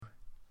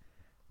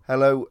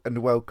Hello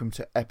and welcome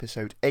to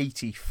episode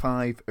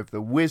 85 of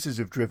the Wizards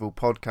of Drivel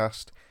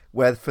podcast,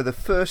 where for the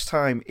first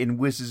time in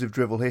Wizards of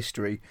Drivel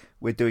history,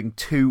 we're doing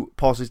two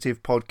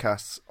positive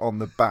podcasts on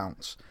the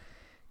bounce.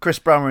 Chris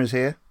Brammer is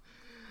here.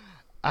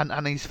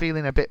 And he's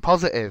feeling a bit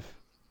positive.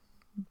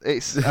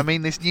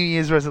 This New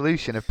Year's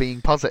resolution of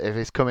being positive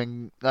is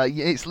coming,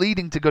 it's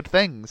leading to good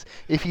things.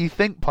 If you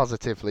think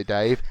positively,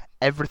 Dave,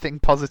 everything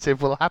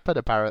positive will happen,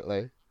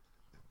 apparently.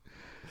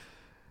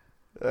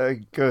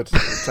 Good.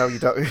 Tell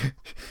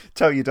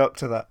your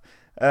doctor that.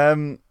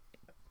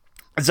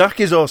 Zach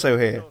is also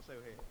here.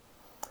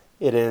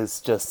 It is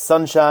just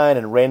sunshine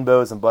and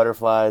rainbows and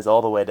butterflies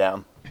all the way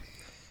down.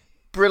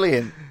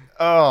 Brilliant.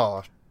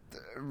 Oh,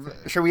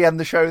 shall we end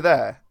the show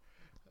there?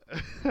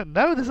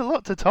 No, there's a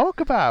lot to talk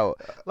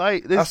about.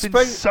 There's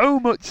been so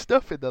much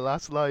stuff in the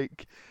last,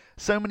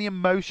 so many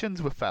emotions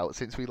were felt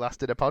since we last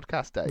did a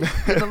podcast, Dave.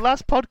 In the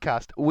last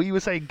podcast, we were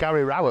saying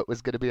Gary Rowett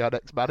was going to be our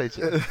next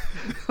manager.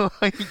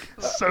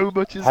 So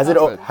much has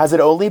happened. Has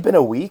it only been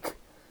a week?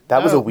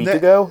 That was a week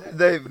ago?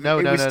 It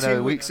was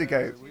 2 weeks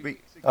ago. We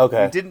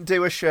didn't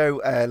do a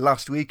show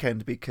last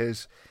weekend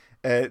because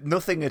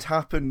nothing had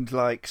happened,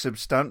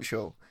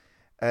 substantial.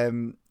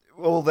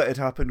 All that had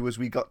happened was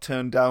we got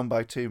turned down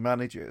by two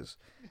managers.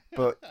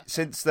 But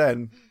since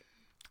then,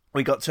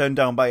 we got turned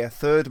down by a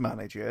third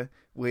manager.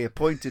 We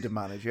appointed a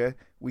manager.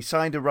 We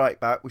signed a right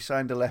back. We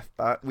signed a left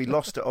back. We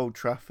lost at Old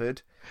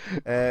Trafford.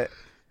 And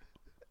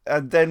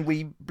then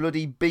we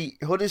bloody beat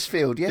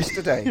Huddersfield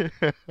yesterday.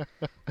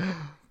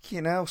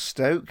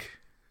 Stoke.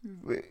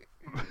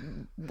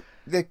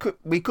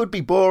 We could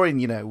be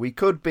boring, We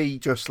could be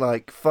just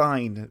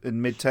fine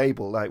and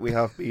mid-table like we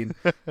have been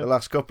the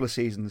last couple of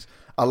seasons.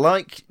 I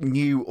like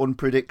new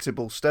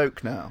unpredictable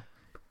Stoke now.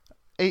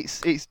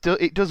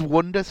 It does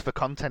wonders for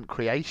content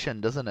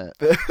creation, doesn't it?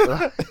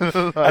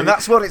 And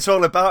that's what it's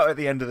all about at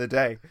the end of the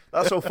day.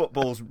 That's all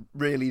football's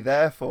really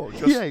there for,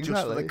 just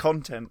for the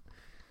content.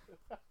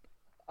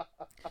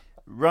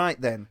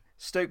 Right then,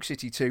 Stoke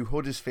City 2,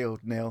 Huddersfield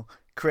 0.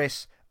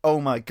 Chris,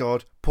 oh my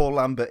God, Paul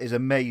Lambert is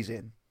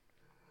amazing.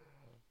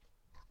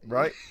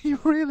 Right? He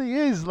really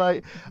is.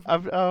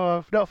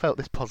 I've not felt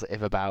this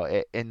positive about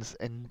it in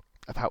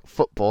about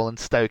football and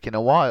Stoke in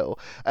a while.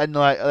 And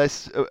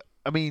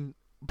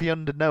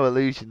beyond no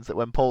illusions that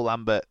when Paul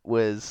Lambert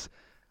was,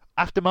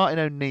 after Martin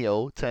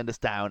O'Neill turned us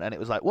down, and it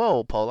was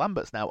whoa, Paul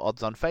Lambert's now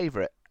odds-on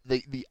favourite.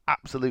 The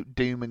absolute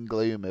doom and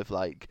gloom of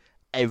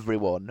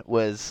everyone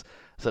was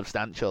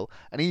substantial.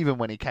 And even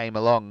when he came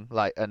along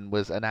and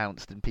was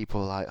announced, and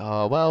people were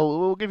oh well,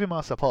 we'll give him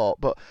our support.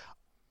 But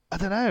I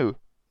don't know.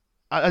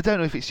 I don't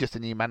know if it's just a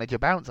new manager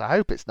bounce. I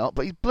hope it's not.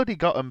 But he's bloody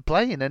got them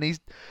playing, and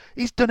he's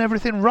done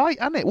everything right,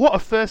 hasn't it? What a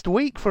first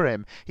week for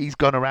him. He's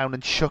gone around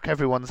and shook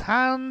everyone's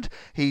hand.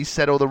 He's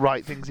said all the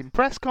right things in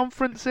press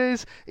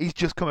conferences. He's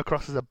just come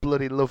across as a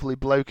bloody lovely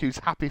bloke who's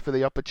happy for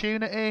the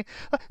opportunity.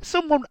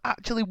 Someone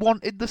actually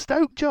wanted the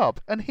Stoke job,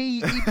 and he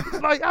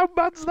how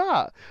mad's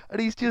that? And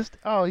he's just,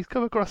 he's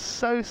come across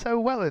so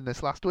well in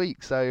this last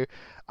week. So,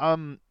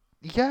 bloody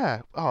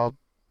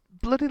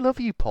love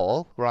you,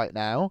 Paul, right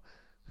now.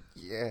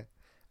 Yeah.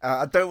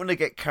 I don't want to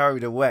get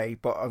carried away,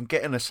 but I'm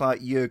getting a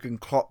slight Jurgen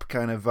Klopp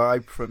kind of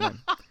vibe from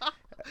him.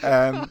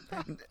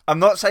 I'm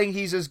not saying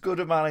he's as good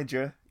a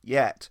manager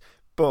yet,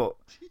 but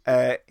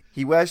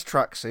he wears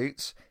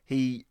tracksuits.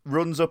 He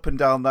runs up and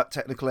down that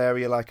technical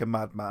area like a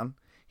madman.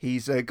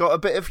 He's got a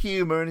bit of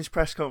humour in his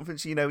press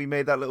conference. He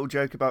made that little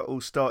joke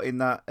about starting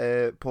that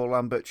Paul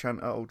Lambert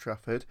chant at Old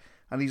Trafford.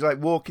 And he's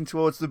walking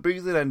towards the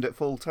boothing end at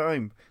full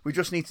time. We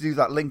just need to do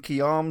that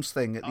linky arms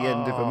thing at the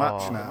end of a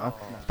match now.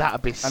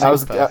 That'd be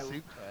super.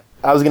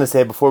 I was going to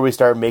say, before we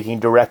start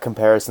making direct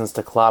comparisons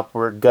to Klopp,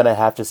 we're going to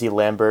have to see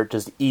Lambert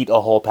just eat a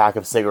whole pack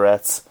of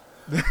cigarettes.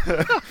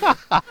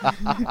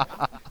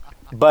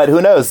 But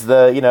who knows?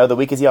 The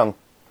week is young.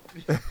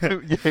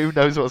 Who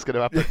knows what's going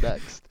to happen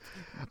next?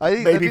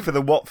 Maybe for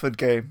the Watford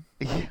game.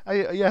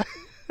 Yeah.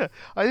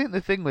 I think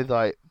the thing with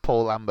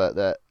Paul Lambert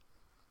that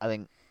I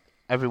think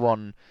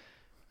everyone,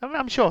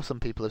 I'm sure some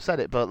people have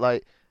said it,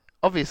 but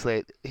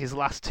obviously his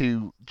last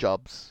three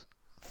jobs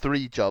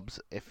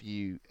if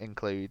you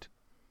include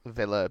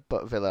Villa,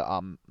 but Villa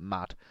are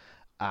mad,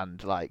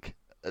 and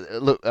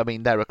look,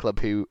 they're a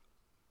club who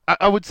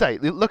I would say,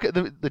 look at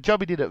the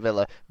job he did at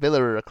Villa. Villa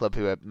are a club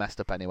who are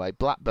messed up anyway.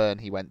 Blackburn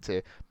he went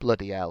to,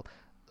 bloody hell.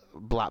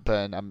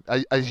 Blackburn,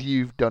 as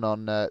you've done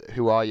on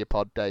Who Are You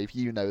Pod, Dave,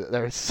 you know that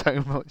there is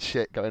so much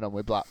shit going on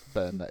with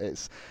Blackburn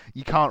that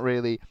you can't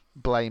really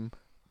blame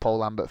Paul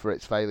Lambert for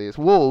its failures.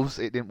 Wolves,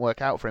 it didn't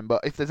work out for him, but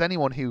if there's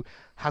anyone who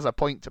has a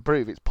point to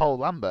prove, it's Paul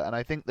Lambert, and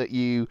I think that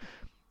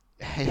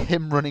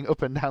him running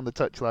up and down the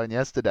touchline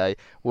yesterday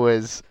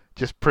was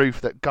just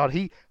proof that, God,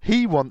 he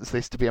wants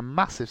this to be a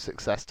massive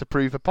success to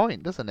prove a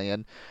point, doesn't he?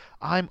 And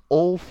I'm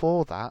all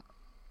for that.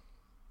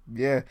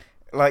 Yeah,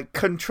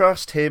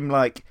 contrast him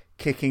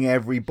kicking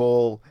every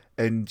ball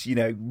and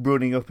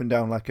running up and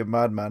down like a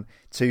madman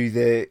to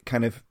the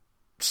kind of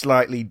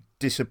slightly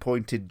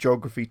disappointed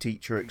geography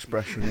teacher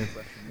expression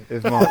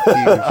of Mark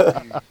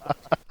Hughes.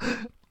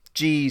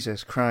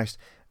 Jesus Christ.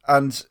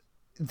 And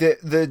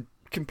the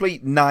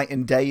complete night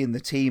and day in the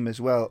team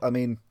as well. I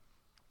mean,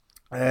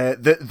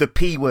 the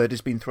P word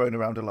has been thrown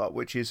around a lot,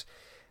 which is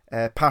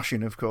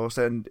passion, of course,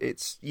 and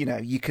it's,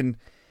 you can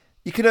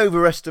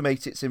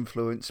overestimate its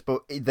influence,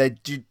 but there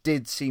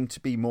did seem to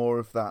be more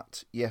of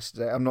that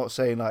yesterday. I'm not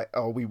saying like,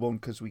 oh, we won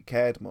because we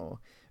cared more,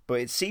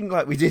 but it seemed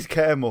like we did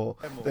care more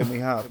than we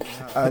have,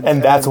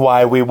 and that's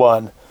why we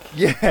won.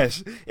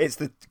 Yes, it's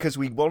because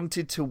we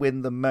wanted to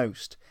win the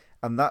most.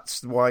 And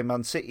that's why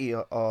Man City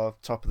are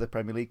top of the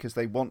Premier League, because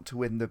they want to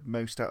win the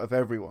most out of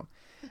everyone.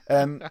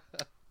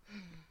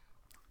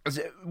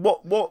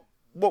 What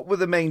were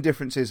the main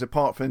differences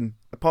apart from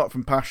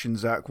passion,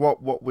 Zach? What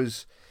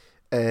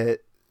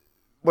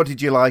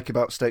did you like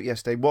about Stoke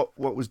yesterday?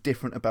 What was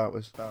different about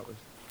us?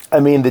 I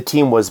mean, the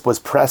team was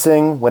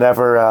pressing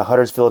whenever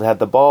Huddersfield had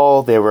the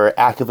ball. They were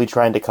actively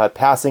trying to cut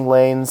passing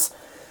lanes.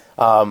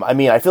 I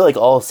mean, I feel like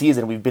all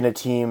season we've been a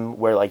team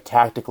where, like,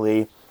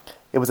 tactically,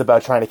 it was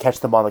about trying to catch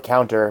them on the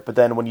counter, but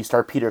then when you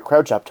start Peter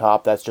Crouch up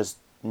top, that's just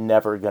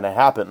never going to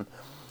happen.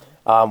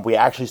 We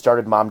actually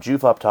started Mom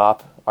Joof up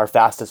top, our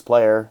fastest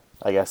player.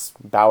 I guess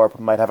Bauer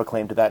might have a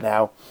claim to that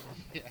now.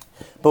 Yeah.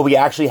 But we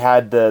actually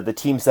had the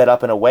team set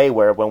up in a way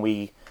where when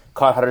we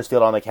caught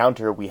Huddersfield on the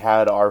counter, we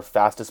had our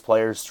fastest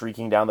players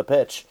streaking down the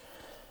pitch.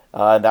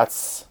 And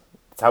that's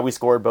how we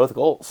scored both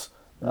goals.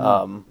 It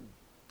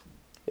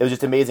was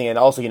just amazing. And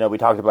also, we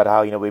talked about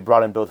how, we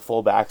brought in both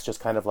fullbacks,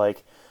 just kind of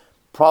like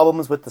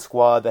problems with the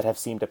squad that have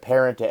seemed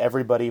apparent to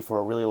everybody for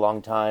a really long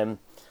time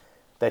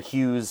that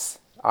Hughes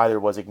either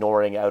was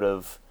ignoring out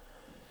of,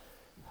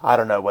 I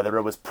don't know, whether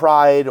it was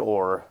pride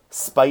or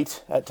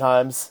spite at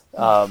times.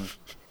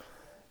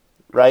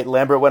 Right?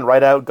 Lambert went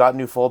right out, got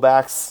new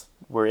fullbacks.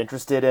 We're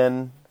interested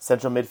in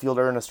central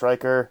midfielder and a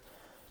striker,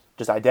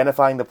 just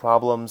identifying the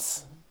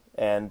problems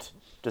and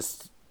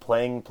just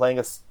playing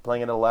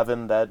an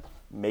 11 that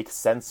makes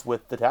sense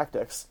with the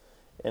tactics.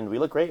 And we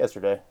looked great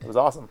yesterday. It was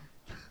awesome.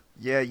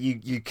 Yeah,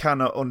 you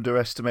cannot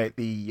underestimate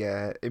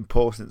the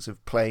importance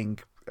of playing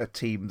a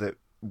team that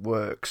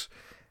works.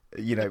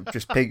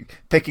 Just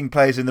picking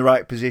players in the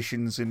right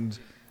positions, and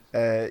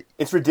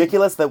it's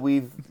ridiculous that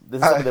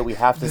this is something that we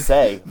have to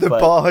say. The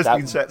bar has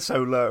been set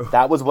so low.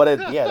 That was what it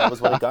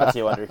got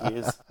to under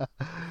Hughes.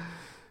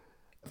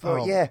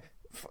 Oh yeah,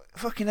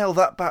 fucking hell,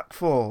 that back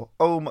four.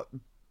 Oh my,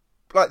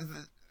 like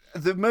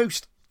the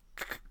most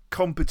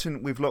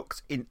competent we've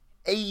looked in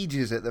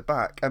ages at the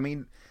back. I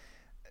mean,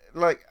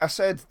 like I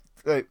said,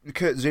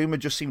 Kurt Zouma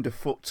just seemed a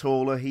foot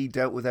taller. He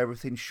dealt with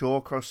everything.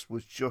 Shawcross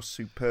was just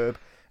superb.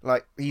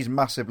 Like, he's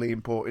massively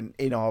important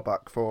in our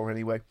back four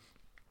anyway.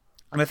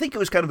 And I think it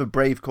was kind of a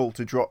brave call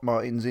to drop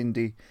Martins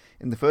Indy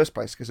in the first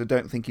place, because I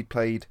don't think he'd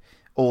played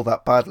all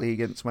that badly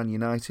against Man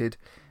United.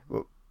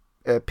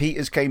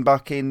 Peters came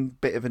back in,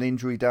 bit of an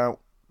injury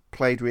doubt,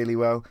 played really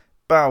well.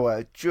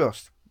 Bauer,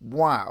 just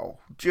wow,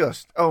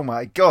 just oh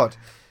my god.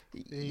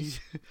 I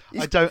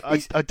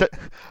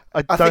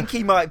think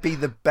he might be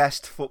the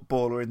best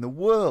footballer in the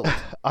world.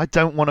 I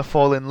don't want to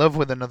fall in love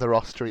with another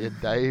Austrian,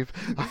 Dave.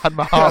 I had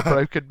my heart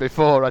broken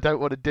before. I don't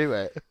want to do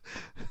it.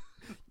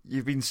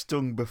 You've been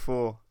stung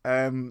before.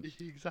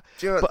 Exactly.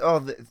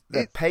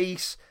 The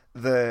pace,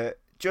 the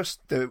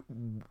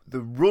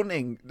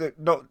running,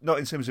 not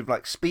in terms of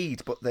like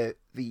speed, but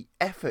the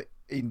effort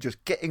in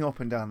just getting up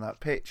and down that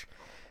pitch.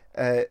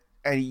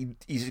 And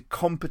he's a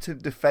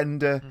competent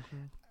defender,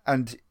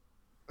 and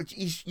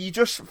you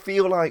just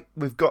feel like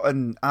we've got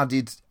an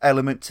added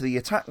element to the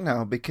attack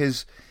now,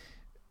 because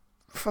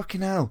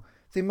fucking hell,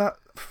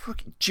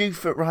 fucking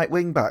Joof at right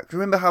wing back.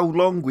 Remember how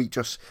long we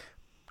just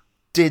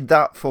did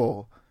that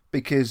for,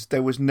 because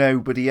there was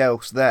nobody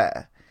else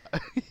there?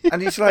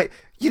 And it's like,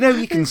 you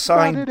can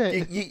sign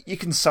you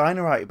can sign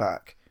a right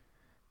back,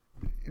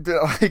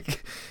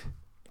 like,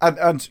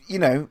 and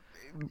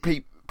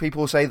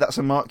people say that's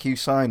a Mark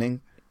Hughes signing,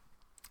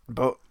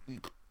 but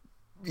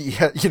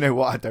yeah, you know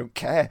what? I don't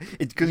care.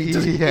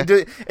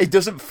 It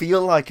doesn't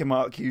feel like a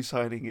Mark Hughes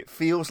signing. It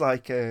feels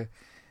like a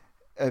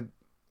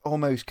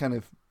almost kind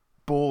of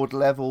board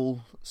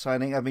level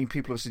signing. I mean,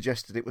 people have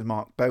suggested it was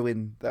Mark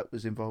Bowen that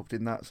was involved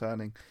in that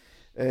signing.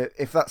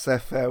 If that's their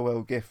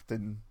farewell gift,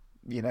 then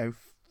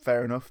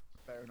fair enough.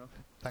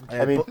 Thank you.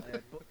 I mean,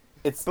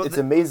 it's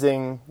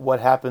amazing what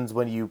happens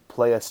when you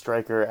play a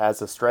striker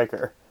as a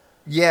striker.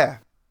 Yeah,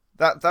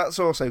 that's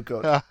also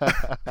good.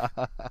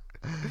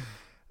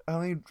 I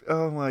mean,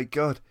 oh my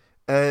god!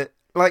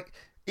 Like,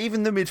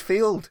 even the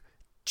midfield,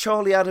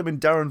 Charlie Adam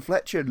and Darren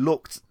Fletcher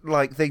looked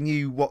like they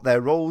knew what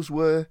their roles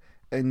were,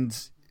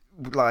 and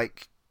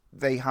like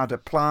they had a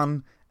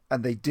plan,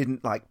 and they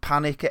didn't like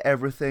panic at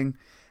everything.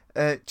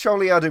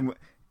 Charlie Adam,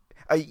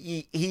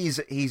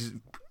 he's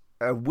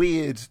a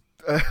weird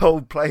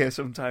old player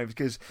sometimes,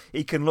 because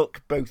he can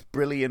look both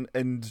brilliant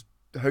and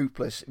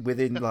hopeless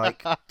within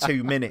like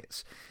 2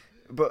 minutes.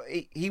 But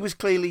he was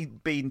clearly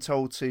being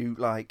told to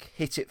like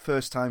hit it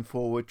first time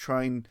forward,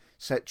 try and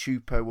set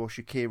Chupo or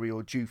Shaqiri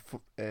or Juve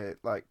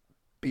like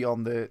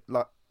beyond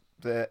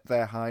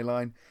their high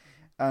line,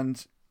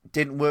 and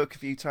didn't work a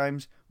few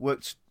times.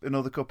 Worked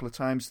another couple of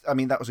times. I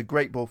mean, that was a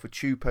great ball for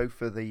Chupo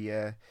for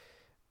the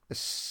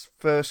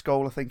first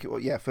goal, I think it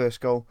was. Yeah,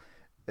 first goal,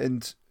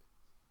 and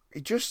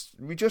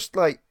we just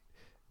like,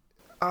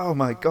 oh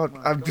my god!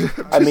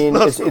 I mean,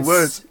 lost for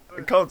words.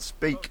 I can't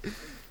speak.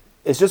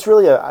 It's just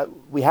really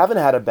we haven't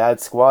had a bad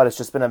squad. It's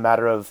just been a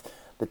matter of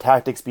the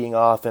tactics being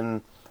off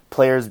and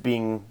players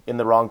being in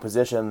the wrong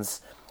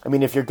positions. I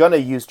mean, if you're going to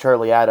use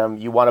Charlie Adam,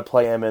 you want to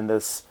play him in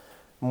this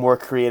more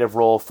creative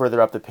role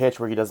further up the pitch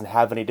where he doesn't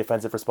have any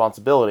defensive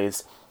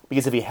responsibilities.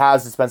 Because if he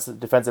has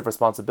defensive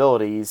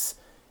responsibilities,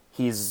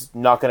 he's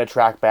not going to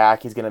track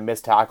back, he's going to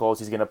miss tackles,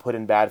 he's going to put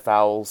in bad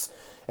fouls.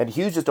 And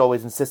Hughes just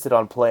always insisted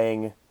on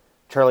playing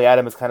Charlie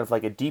Adam as kind of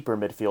like a deeper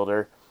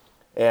midfielder.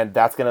 And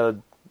that's going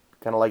to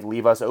kind of like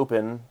leave us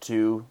open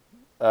to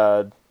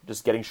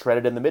just getting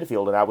shredded in the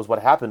midfield. And that was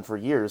what happened for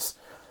years.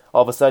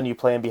 All of a sudden you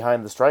play him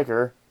behind the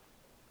striker,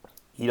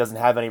 he doesn't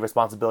have any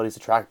responsibilities to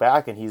track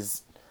back, and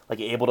he's like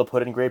able to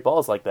put in great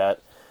balls like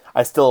that.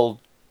 I still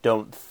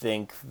don't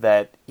think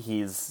that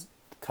he's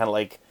kind of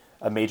like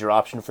a major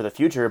option for the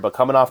future, but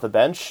coming off the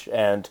bench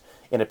and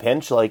in a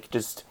pinch, like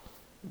just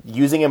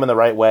using him in the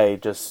right way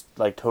just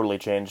like totally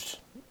changed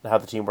how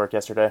the team worked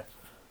yesterday.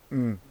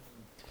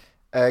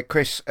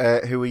 Chris,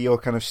 who were your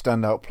kind of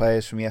standout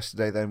players from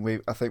yesterday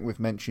then? I think we've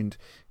mentioned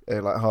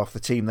like half the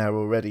team there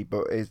already,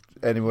 but is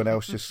anyone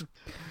else just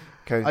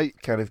kind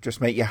of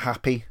just make you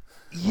happy?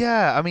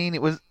 Yeah, I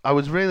mean, I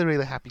was really,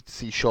 really happy to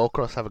see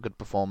Shawcross have a good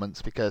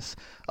performance, because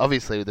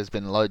obviously there's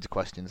been loads of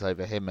questions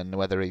over him and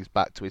whether he's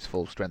back to his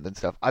full strength and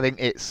stuff. I think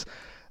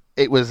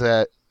it was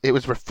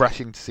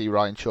refreshing to see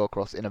Ryan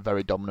Shawcross in a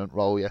very dominant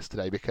role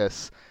yesterday,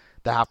 because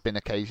there have been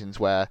occasions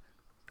where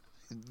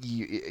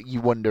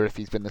you wonder if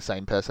he's been the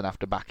same person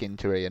after back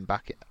injury and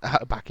back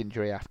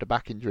injury after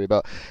back injury.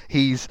 But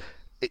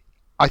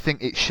I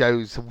think it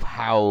shows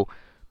how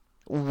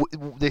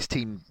this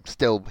team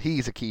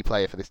he's a key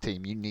player for this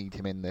team. You need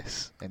him in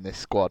this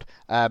squad.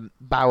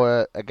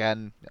 Bauer,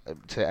 again,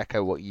 to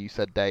echo what you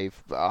said,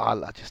 Dave, I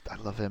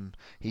love him.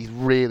 He's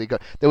really good.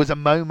 There was a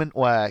moment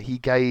where he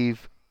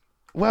gave,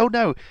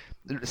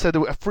 so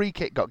a free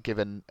kick got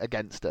given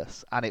against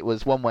us, and it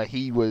was one where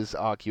he was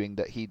arguing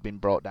that he'd been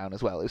brought down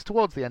as well. It was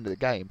towards the end of the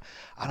game,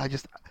 and I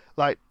just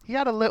he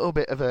had a little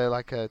bit of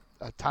a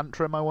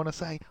tantrum, I want to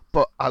say,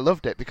 but I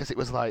loved it because it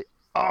was like,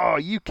 oh,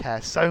 you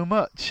care so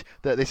much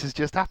that this has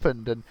just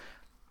happened, and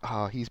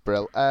he's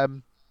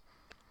brilliant.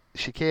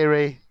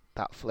 Shaqiri,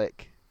 that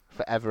flick,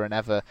 forever and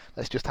ever.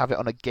 Let's just have it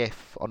on a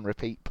GIF on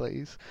repeat,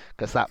 please,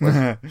 because that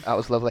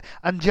was lovely.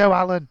 And Joe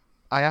Allen,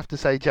 I have to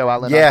say, Joe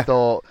Allen, I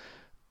thought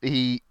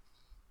he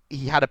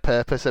had a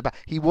purpose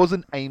he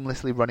wasn't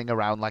aimlessly running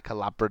around like a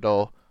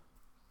Labrador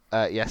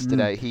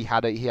yesterday. He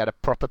had a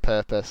proper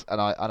purpose,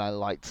 and I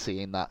liked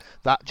seeing that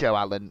Joe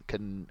Allen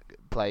can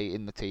play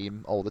in the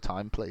team all the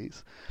time,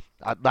 please.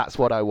 That's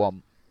what I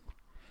want.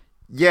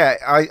 Yeah,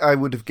 I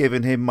would have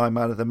given him my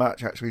man of the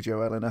match, actually,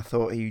 Joe Allen. I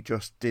thought he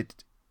just did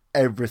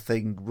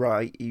everything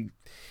right.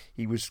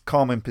 He was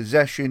calm in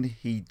possession.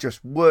 He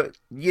just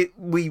worked.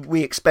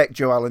 We expect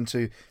Joe Allen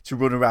to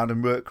run around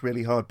and work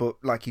really hard, but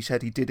like you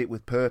said, he did it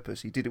with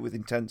purpose. He did it with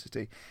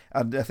intensity.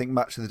 And I think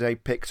Match of the Day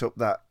picked up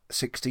that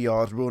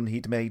 60-yard run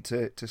he'd made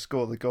to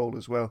score the goal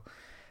as well.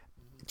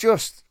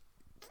 Just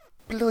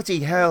bloody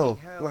hell.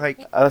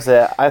 Like, I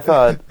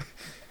thought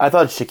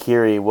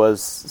Shaqiri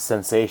was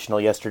sensational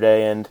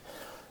yesterday, and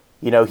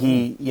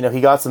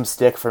he got some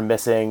stick for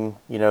missing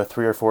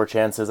 3 or 4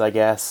 chances, I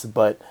guess,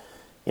 but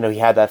he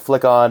had that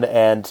flick on,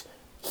 and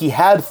he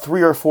had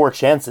 3 or 4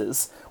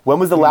 chances. When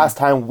was the last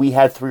time we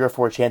had 3 or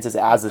 4 chances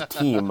as a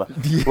team,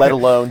 let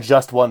alone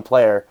just one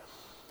player?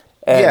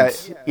 And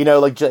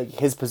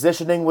his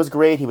positioning was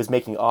great. He was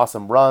making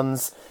awesome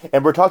runs,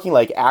 and we're talking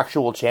like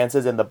actual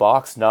chances in the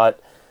box, not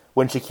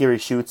when Shaqiri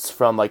shoots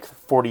from like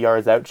 40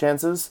 yards out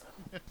chances.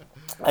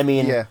 I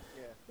mean,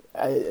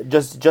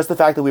 just the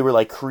fact that we were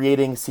like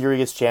creating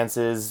serious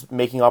chances,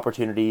 making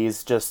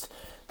opportunities, just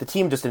the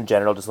team just in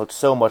general just looked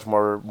so much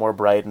more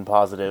bright and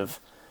positive.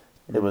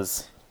 It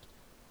was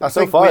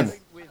so fun.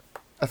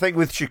 I think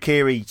with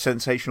Shaqiri,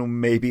 sensational,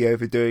 maybe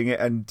overdoing it,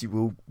 and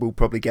we'll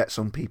probably get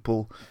some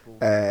people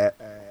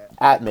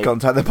at me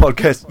contact the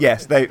podcast.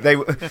 Yes, they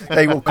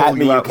will call at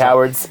me, you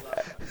cowards.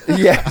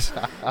 Yes,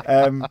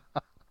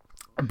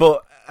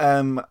 but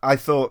I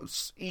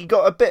thought he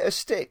got a bit of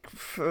stick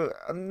for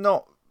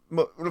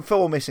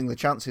missing the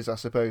chances, I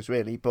suppose,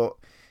 really. But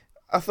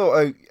I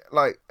thought,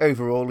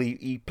 overall,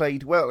 he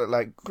played well.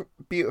 Like,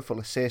 beautiful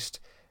assist,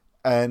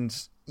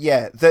 and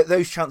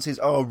those chances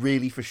are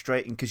really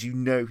frustrating because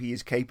he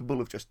is capable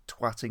of just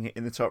twatting it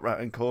in the top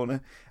right-hand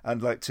corner,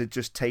 and like to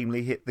just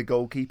tamely hit the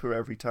goalkeeper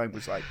every time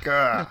was like,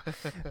 gah.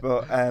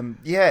 But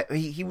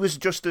he was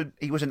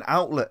he was an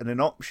outlet and an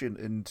option,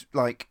 and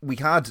like we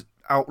had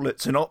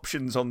outlets and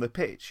options on the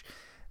pitch,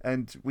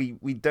 and we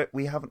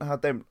haven't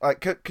had them.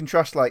 Like,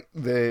 contrast like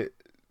the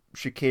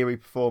Shaqiri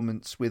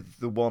performance with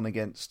the one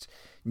against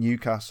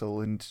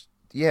Newcastle, and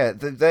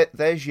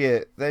there's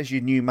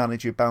your new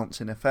manager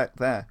bounce in effect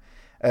there.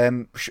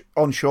 On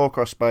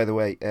Shawcross, by the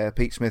way,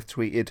 Pete Smith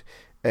tweeted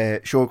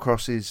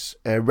Shawcross's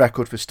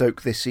record for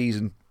Stoke this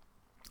season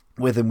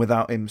with and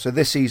without him. So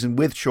this season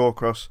with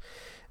Shawcross,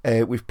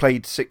 we've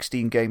played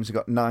 16 games and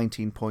got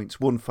 19 points,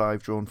 won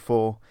 5, drawn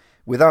 4.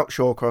 Without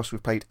Shawcross,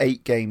 we've played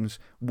 8 games,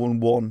 won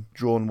 1,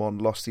 drawn 1,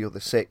 lost the other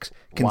 6.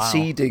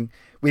 Conceding,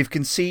 we've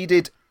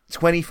conceded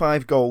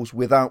 25 goals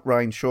without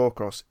Ryan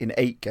Shawcross in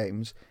 8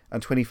 games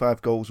and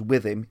 25 goals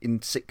with him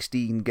in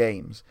 16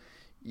 games.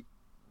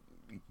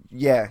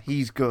 Yeah,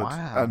 he's good.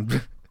 Wow.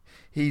 And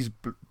he's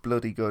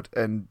bloody good.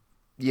 And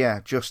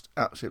yeah, just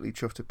absolutely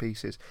chuffed to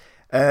pieces.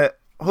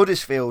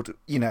 Huddersfield,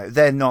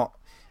 they're not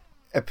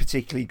a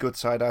particularly good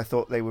side. I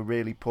thought they were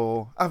really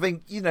poor. I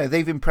think,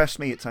 they've impressed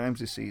me at times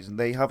this season.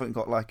 They haven't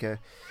got like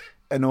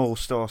an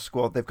all-star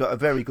squad. They've got a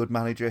very good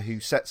manager who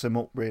sets them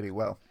up really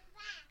well.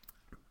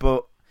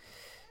 But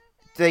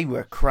they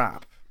were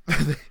crap.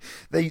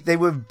 they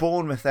were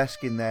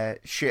Bournemouth-esque in their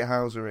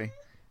shithousery.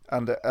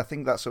 And I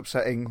think that's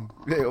upsetting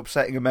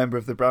a member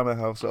of the Brammer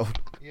household.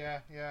 Yeah.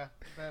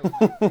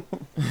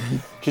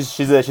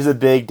 she's a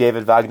big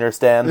David Wagner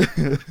stan.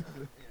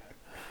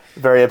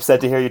 Very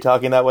upset to hear you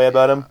talking that way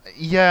about him.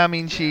 Yeah, I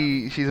mean,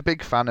 she's a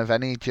big fan of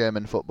any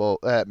German football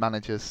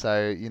managers,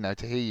 so,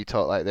 to hear you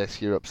talk like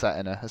this, you're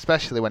upsetting her,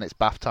 especially when it's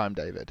bath time,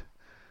 David.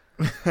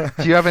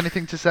 Do you have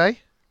anything to say?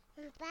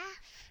 Bath.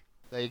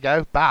 There you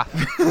go, bath.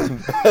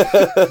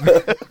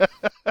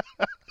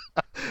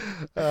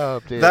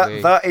 Oh, dear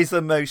me. That is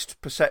the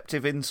most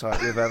perceptive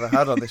insight we've ever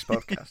had on this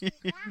podcast.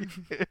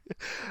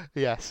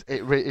 Yes,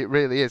 it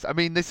really is. I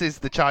mean, this is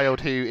the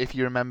child who, if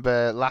you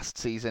remember last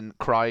season,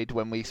 cried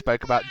when we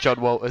spoke about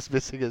John Walters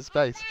missing his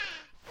face.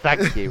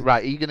 Thank you.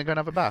 Right, are you going to go and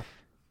have a bath?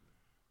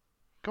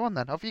 Go on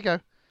then, off you go.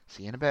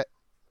 See you in a bit.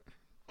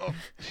 Oh,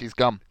 she's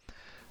gone.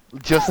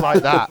 Just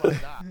like that.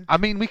 I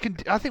mean,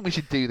 I think we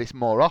should do this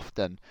more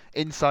often.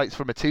 Insights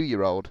from a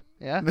 2-year-old.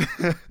 Yeah.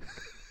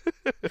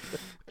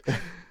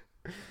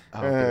 Oh,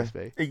 goodness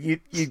me.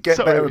 You get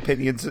better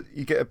opinions.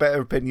 You get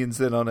better opinions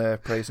than on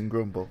Praise and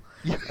Grumble.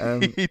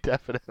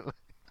 Definitely.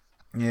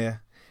 Yeah.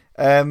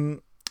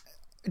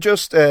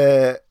 Just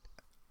 2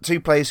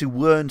 players who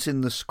weren't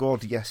in the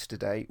squad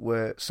yesterday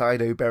were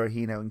Saido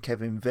Berahino and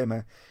Kevin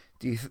Wimmer.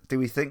 Do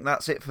we think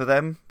that's it for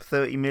them?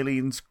 30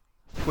 million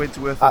quid's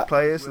worth of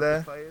players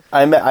there.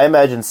 I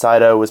imagine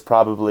Saido was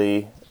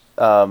probably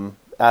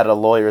at a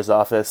lawyer's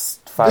office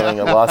filing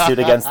a lawsuit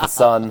against the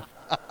Sun.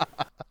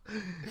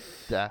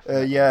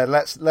 Yeah,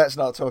 let's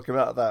not talk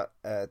about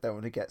that. Don't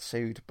want to get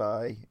sued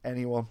by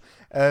anyone.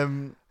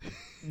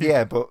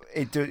 Yeah, but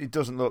it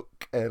doesn't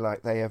look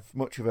like they have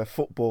much of a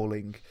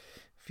footballing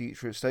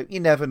future at Stoke. You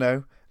never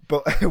know.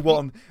 But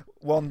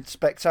one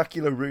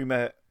spectacular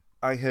rumour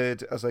I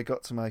heard as I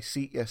got to my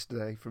seat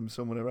yesterday from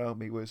someone around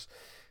me was,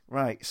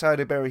 right,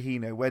 Saido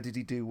Berahino, where did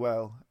he do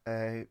well?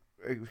 Okay,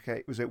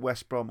 it was at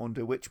West Brom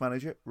under which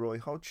manager? Roy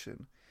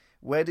Hodgson.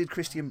 Where did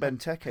Christian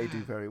Benteke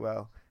do very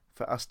well?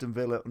 For Aston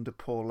Villa under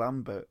Paul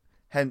Lambert.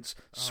 Hence,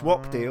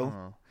 swap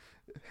deal.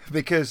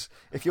 Because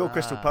if you're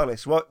Crystal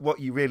Palace, what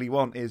you really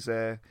want is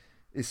Saido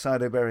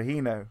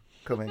Berahino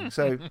coming.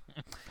 So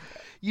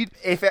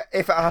if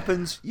it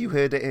happens, you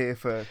heard it here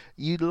first.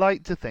 You'd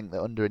like to think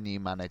that under a new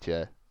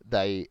manager,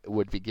 they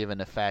would be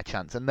given a fair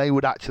chance and they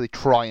would actually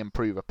try and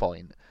prove a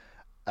point.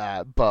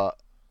 But,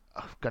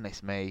 oh,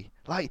 goodness me.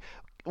 Like,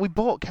 we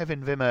bought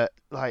Kevin Wimmer,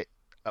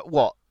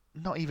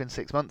 not even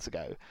 6 months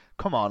ago.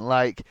 Come on,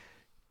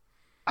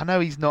 I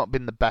know he's not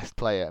been the best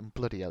player, and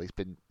bloody hell, he's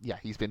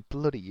been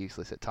bloody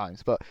useless at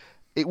times. But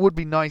it would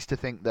be nice to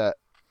think that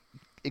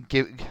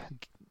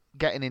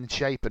getting in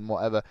shape and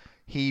whatever,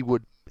 he'd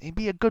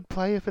be a good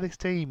player for this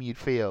team. You'd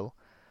feel,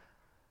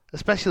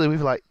 especially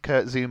with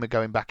Kurt Zouma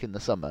going back in the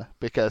summer,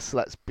 because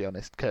let's be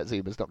honest, Kurt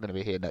Zuma's not going to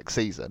be here next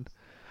season.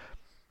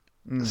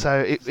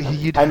 So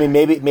I mean,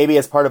 maybe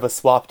as part of a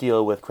swap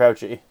deal with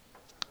Crouchy.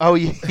 Oh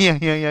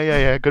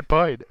yeah. Good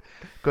point.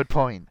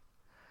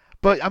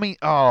 But I mean,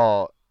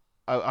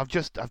 I've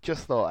just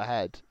thought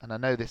ahead, and I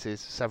know this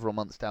is several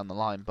months down the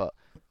line, but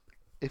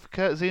if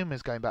Kurt Zouma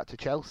is going back to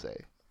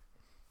Chelsea,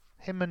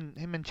 him and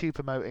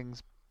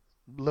Choupo-Moting's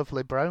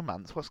lovely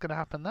bromance, what's going to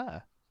happen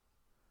there?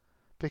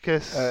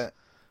 Because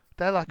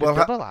they're like a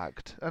double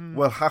act, and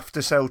we'll have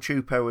to sell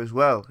Choupo as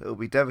well. It'll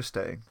be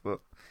devastating, but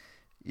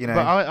But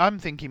I'm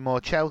thinking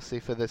more Chelsea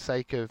for the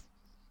sake of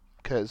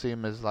Kurt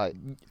Zuma's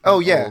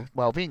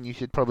well-being. You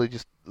should probably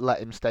just let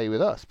him stay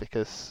with us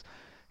because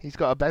he's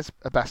got a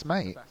best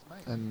mate.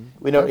 And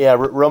we know,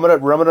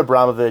 Roman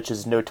Abramovich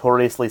is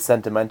notoriously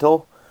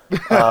sentimental,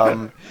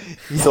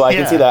 so I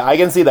can see that. I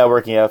can see that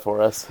working out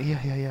for us.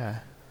 Yeah.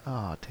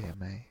 Oh dear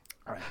me.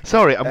 Right.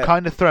 Sorry, I'm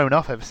kind of thrown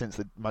off ever since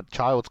my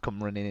child's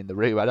come running in the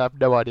room. I have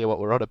no idea what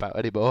we're on about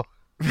anymore.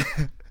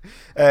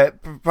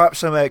 Perhaps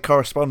some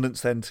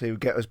correspondence then to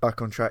get us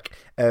back on track.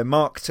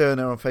 Mark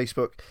Turner on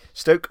Facebook.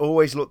 Stoke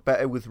always look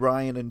better with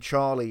Ryan and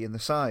Charlie in the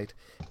side.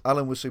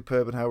 Alan was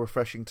superb, and how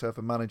refreshing to have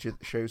a manager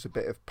that shows a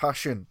bit of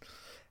passion.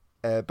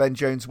 Ben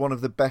Jones, one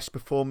of the best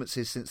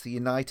performances since the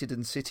United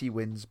and City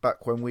wins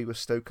back when we were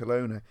Stoke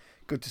Alona.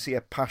 Good to see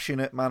a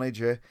passionate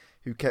manager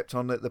who kept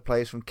on at the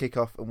players from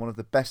kick-off, and one of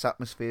the best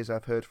atmospheres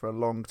I've heard for a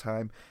long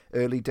time.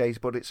 Early days,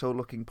 but it's all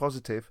looking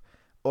positive.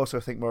 also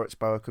think Moritz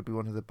Bauer could be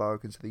one of the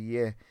bargains of the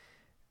year.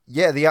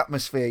 Yeah, the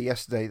atmosphere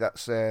yesterday.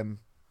 That's it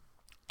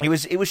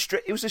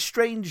was a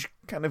strange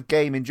kind of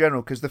game in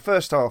general, because the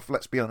first half,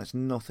 let's be honest,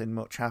 nothing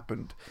much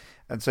happened,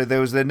 and so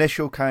there was the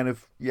initial kind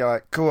of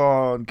like, come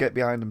on, get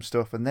behind them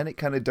stuff, and then it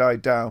kind of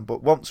died down.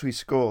 But once we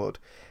scored,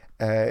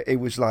 it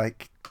was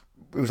like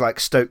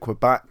Stoke were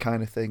back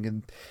kind of thing,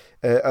 and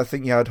I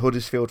think you had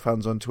Huddersfield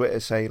fans on Twitter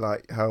say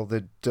like how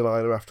the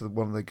Delilah after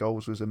one of the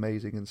goals was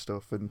amazing and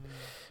stuff, and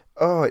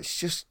it's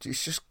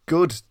just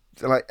good.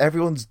 Like,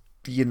 everyone's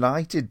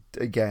united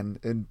again,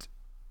 and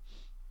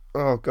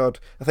oh god,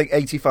 I think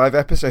 85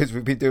 episodes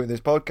we've been doing this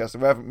podcast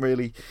and we haven't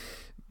really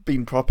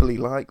been properly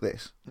like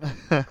this.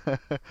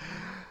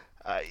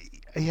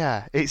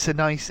 Yeah, it's a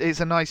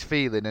nice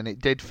feeling, and it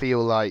did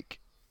feel like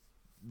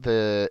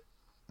the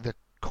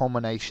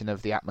culmination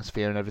of the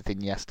atmosphere and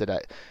everything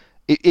yesterday.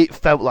 It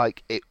felt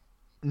like it.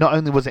 Not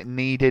only was it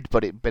needed,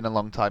 but it'd been a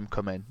long time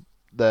coming.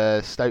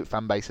 The Stoke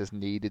fan base has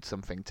needed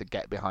something to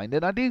get behind,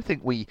 and I do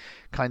think we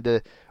kind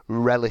of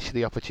relish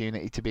the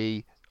opportunity to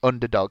be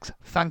underdogs.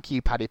 Thank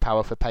you, Paddy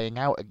Power, for paying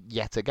out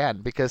yet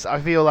again, because I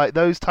feel like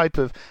those type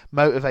of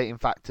motivating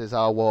factors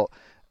are what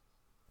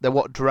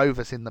drove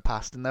us in the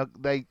past, and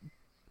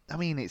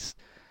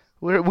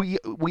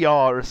we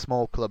are a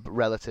small club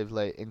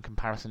relatively in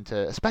comparison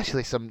to,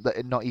 especially some that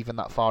are not even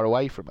that far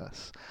away from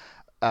us.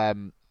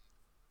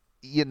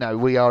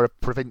 We are a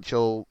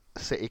provincial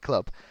city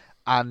club,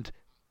 and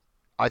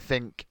I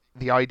think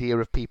the idea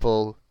of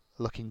people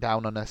looking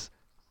down on us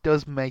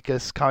does make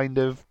us kind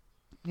of,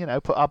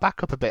 put our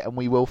back up a bit, and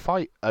we will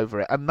fight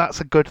over it, and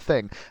that's a good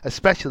thing,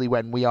 especially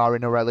when we are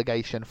in a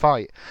relegation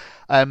fight.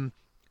 It's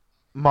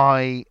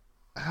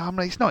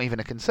not even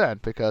a concern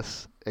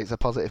because it's a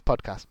positive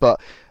podcast, but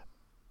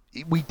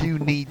we do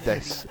need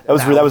this. That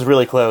was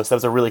really close. That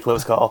was a really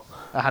close call.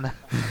 And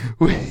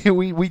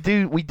we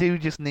do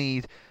just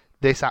need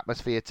this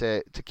atmosphere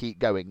to keep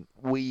going.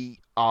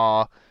 We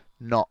are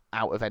not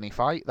out of any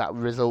fight. That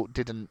result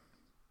didn't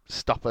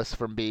stop us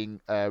from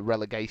being a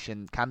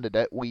relegation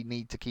candidate. We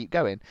need to keep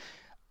going.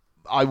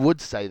 I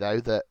would say, though,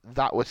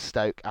 that was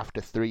Stoke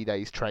after 3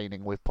 days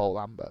training with Paul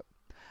Lambert.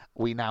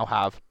 We now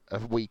have a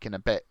week and a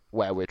bit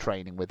where we're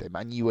training with him,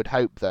 and you would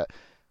hope that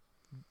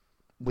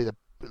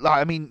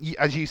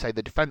as you say,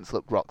 the defence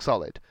looked rock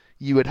solid.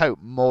 You would hope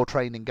more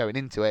training going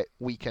into it,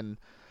 we can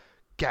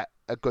get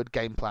a good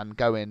game plan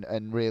going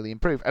and really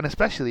improve. And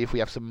especially if we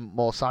have some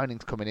more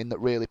signings coming in that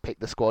really pick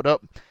the squad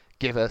up,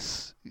 give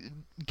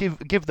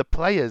the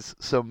players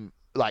some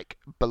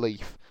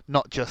belief,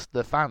 not just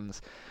the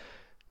fans.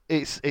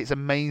 It's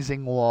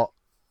amazing what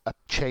a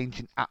change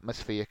in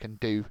atmosphere can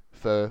do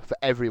for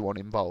everyone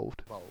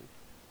involved.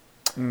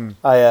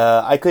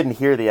 I couldn't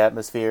hear the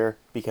atmosphere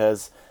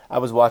because I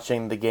was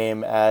watching the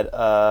game at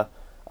a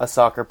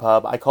soccer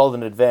pub. I called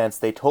in advance.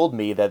 They told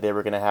me that they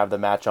were going to have the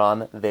match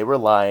on. They were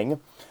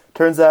lying.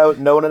 Turns out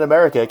no one in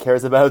America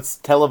cares about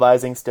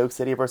televising Stoke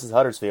City versus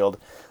Huddersfield.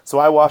 So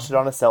I watched it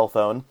on a cell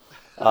phone.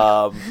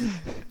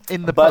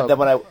 In the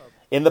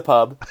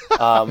pub,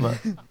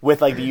 with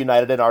the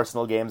United and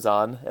Arsenal games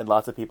on and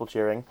lots of people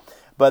cheering.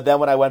 But then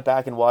when I went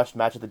back and watched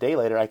Match of the Day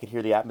later, I could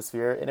hear the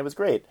atmosphere, and it was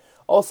great.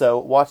 Also,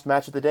 watched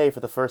Match of the Day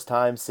for the first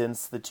time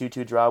since the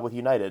 2-2 draw with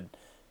United,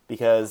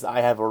 because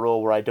I have a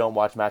rule where I don't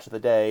watch Match of the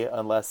Day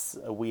unless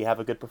we have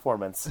a good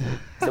performance.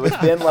 So it's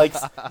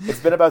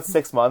been about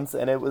 6 months,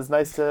 and it was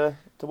nice to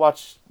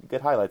watch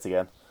good highlights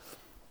again.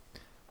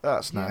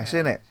 That's nice,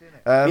 isn't it?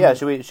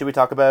 Should we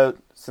talk about,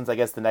 since I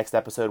guess the next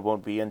episode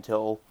won't be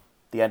until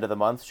the end of the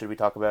month, should we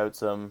talk about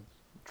some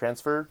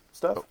transfer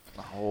stuff?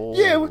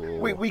 Yeah,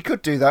 we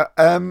could do that.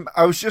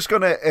 I was just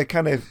going to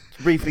kind of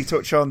briefly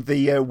touch on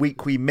the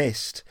week we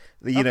missed.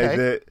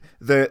 The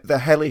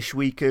hellish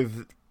week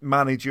of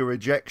manager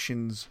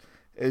rejections,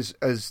 as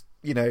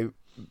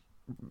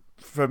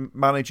from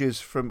managers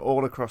from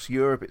all across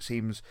Europe, it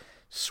seems,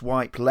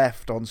 swipe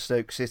left on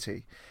Stoke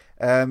City.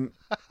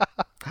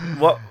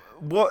 What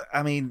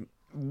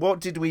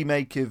did we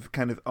make of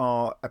kind of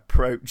our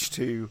approach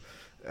to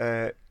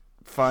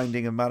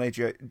finding a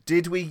manager?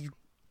 Did we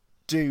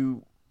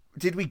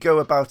go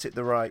about it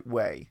the right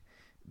way?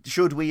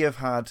 Should we have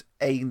had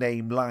a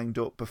name lined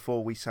up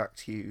before we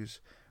sacked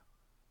Hughes?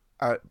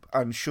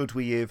 And should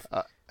we have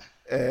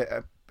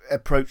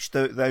approached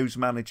those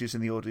managers in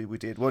the order we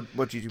did?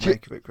 What did you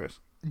make of it, Chris?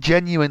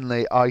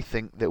 Genuinely, I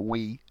think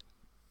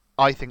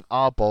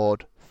our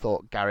board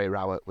thought Gary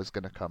Rowett was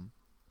going to come.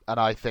 And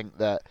I think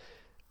that,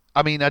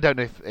 I don't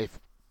know if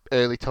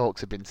early talks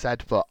have been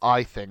said, but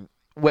I think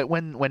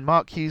when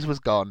Mark Hughes was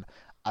gone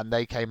and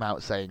they came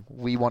out saying,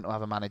 we want to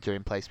have a manager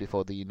in place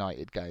before the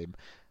United game,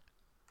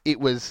 it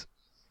was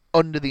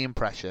under the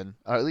impression,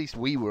 or at least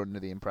we were under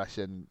the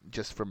impression,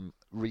 just from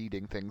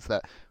reading things,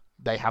 that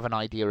they have an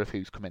idea of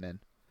who's coming in.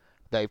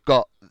 They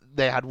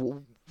had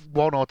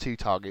one or two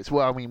targets.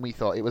 Well, we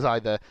thought it was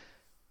either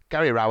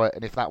Gary Rowett,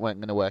 and if that weren't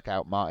going to work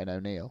out, Martin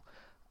O'Neill.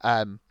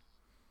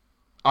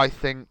 I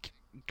think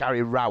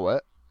Gary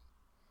Rowett,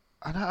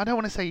 and I don't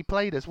want to say he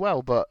played as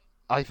well, but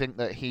I think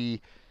that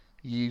he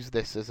used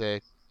this as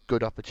a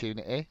good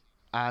opportunity.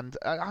 and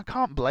I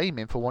can't blame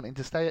him for wanting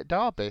to stay at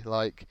Derby.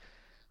 Like,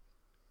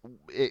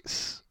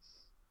 it's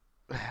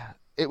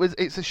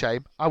a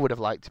shame. I would have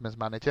liked him as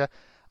manager.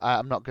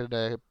 I'm not going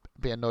to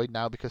be annoyed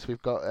now because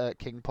we've got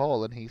King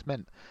Paul and he's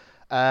mint.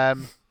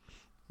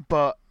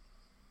 But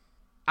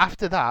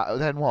after that,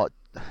 then what?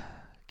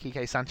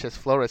 Quique Sanchez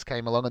Flores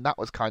came along, and that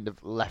was kind of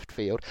left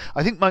field.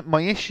 I think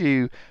my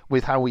issue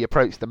with how we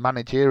approached the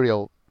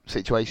managerial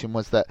situation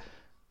was that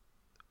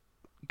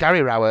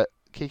Gary Rowett,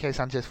 Quique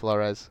Sanchez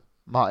Flores,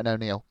 Martin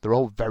O'Neill, they're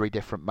all very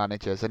different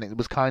managers, and it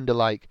was kind of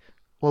like,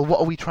 well, what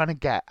are we trying to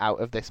get out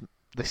of this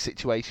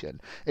situation?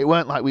 It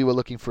weren't like we were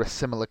looking for a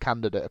similar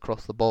candidate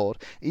across the board.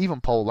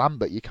 Even Paul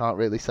Lambert, you can't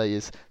really say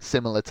is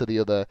similar to the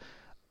other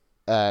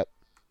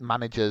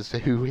managers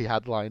who we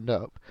had lined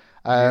up.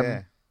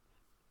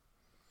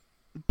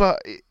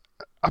 But,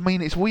 I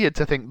mean, it's weird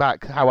to think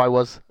back how I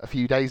was a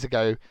few days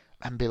ago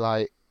and be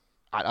like,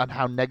 and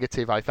how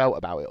negative I felt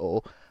about it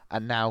all.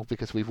 And now,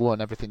 because we've won,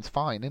 everything's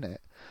fine, isn't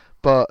it?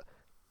 But,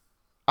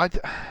 I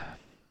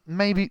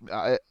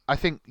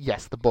think,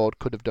 yes, the board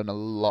could have done a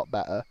lot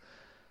better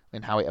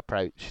in how it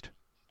approached.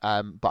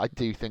 But I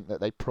do think that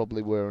they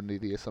probably were under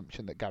the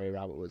assumption that Gary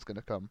Rowett was going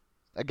to come.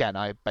 Again,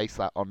 I base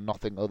that on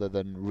nothing other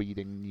than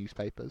reading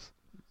newspapers.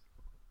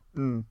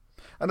 And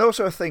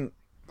also, I think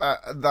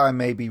that I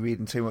may be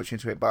reading too much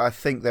into it, but I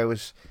think there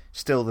was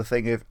still the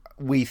thing of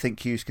we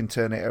think Hughes can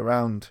turn it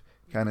around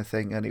kind of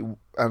thing,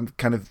 and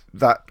kind of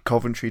that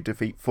Coventry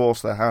defeat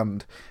forced their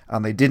hand,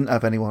 and they didn't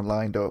have anyone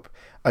lined up.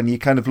 And you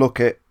kind of look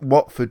at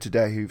Watford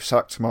today, who've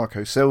sacked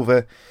Marco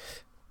Silva,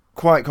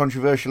 quite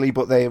controversially,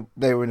 but they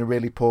were in a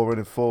really poor run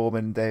of form,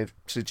 and they've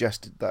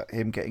suggested that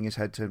him getting his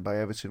head turned by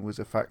Everton was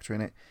a factor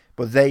in it.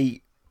 But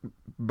they,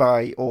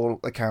 by all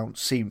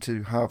accounts, seem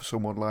to have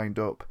someone lined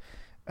up.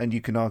 And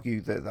you can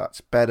argue that that's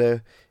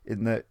better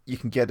in that you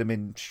can get them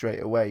in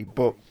straight away.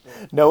 But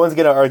no one's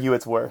going to argue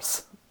it's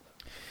worse.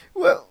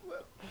 Well,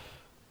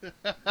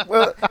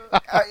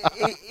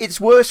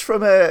 it's worse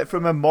from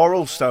a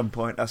moral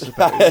standpoint, I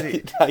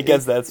suppose. I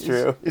guess that's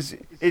true.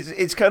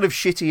 It's kind of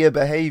shittier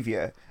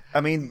behaviour. I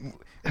mean,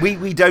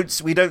 we don't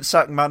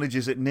sack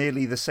managers at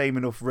nearly the same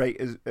enough rate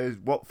as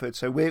Watford,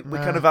 so we're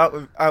kind of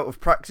out of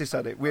practice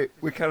at it.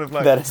 We're kind of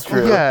like, that is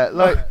true. Yeah,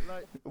 like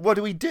what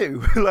do we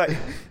do? Like,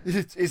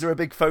 is there a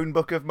big phone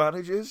book of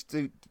managers?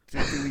 Do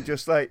we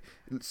just like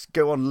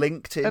go on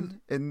LinkedIn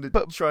and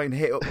try and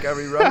hit up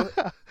Gary Rowett?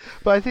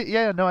 But I think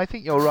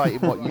you're right in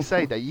what you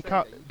say there. You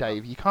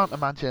can't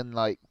imagine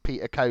like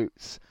Peter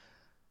Coates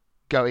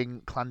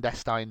going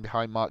clandestine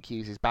behind Mark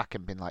Hughes' back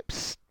and being like,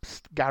 psst,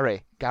 psst,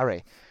 Gary,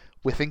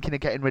 we're thinking of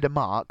getting rid of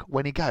Mark.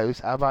 When he goes,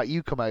 how about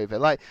you come over?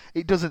 Like,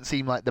 it doesn't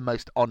seem like the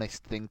most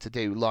honest thing to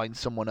do, line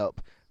someone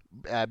up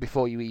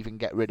before you even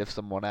get rid of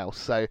someone else.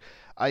 So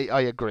I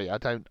agree. I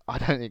don't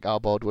think our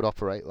board would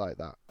operate like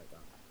that.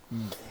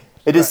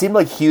 It just seemed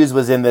like Hughes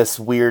was in this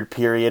weird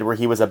period where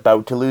he was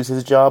about to lose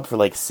his job for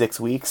like 6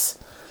 weeks.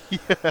 Yeah.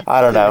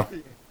 I don't know.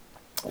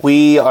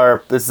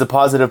 This is a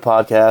positive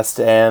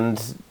podcast,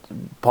 and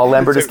Paul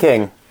Lambert is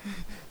king.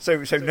 So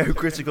no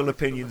critical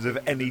opinions of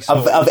any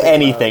sort. Of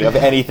anything,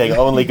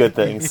 only good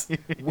things.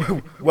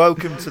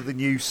 Welcome to the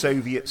new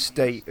Soviet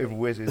state of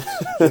wizards.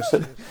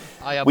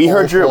 We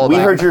heard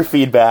your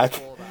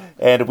feedback,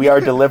 and we are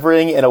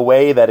delivering in a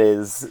way that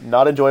is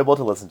not enjoyable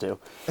to listen to.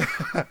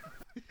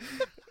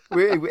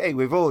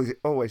 We've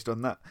always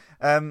done that.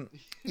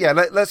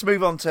 Let's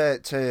move on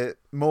to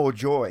more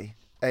joy.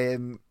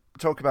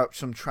 Talk about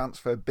some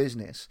transfer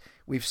business.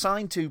 We've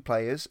signed 2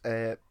 players.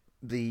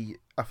 The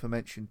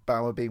aforementioned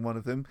Bauer being one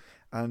of them,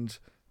 and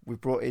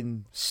we've brought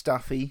in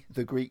Staffy,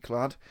 the Greek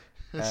lad,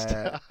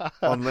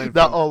 on loan.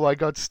 Oh my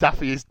God,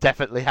 Staffy is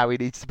definitely how he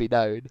needs to be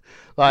known.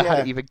 I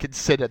hadn't even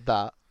considered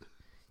that.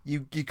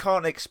 You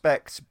can't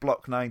expect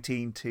Block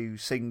 19 to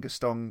sing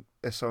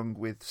a song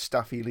with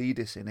Staffy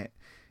Leadis in it.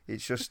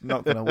 It's just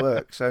not going to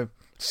work. So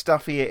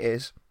Staffy it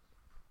is.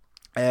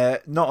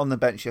 Not on the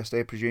bench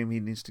yesterday. I presume he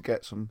needs to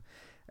get some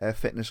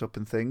fitness up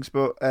and things.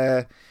 But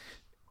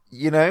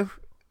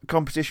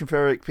competition for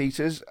Eric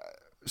Peters.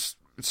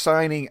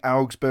 Signing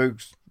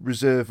Augsburg's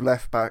reserve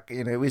left back,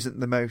 isn't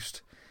the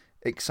most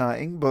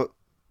exciting, but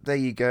there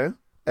you go.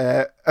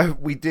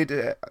 We did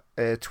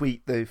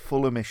tweet the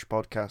Fulhamish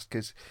podcast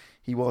because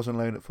he was on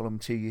loan at Fulham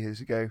 2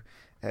 years ago.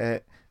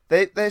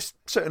 They're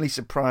certainly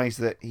surprised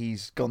that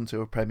he's gone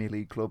to a Premier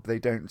League club. They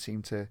don't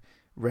seem to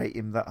rate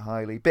him that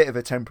highly. Bit of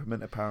a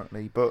temperament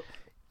apparently, but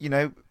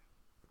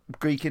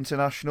Greek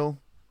international.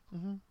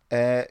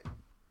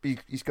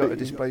 He's got to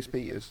displace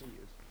Peters.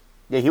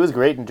 Yeah, he was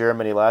great in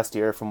Germany last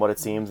year, from what it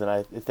seems, and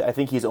I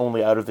think he's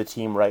only out of the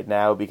team right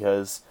now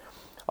because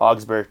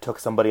Augsburg took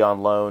somebody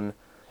on loan.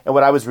 And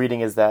what I was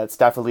reading is that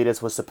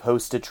Staphylidis was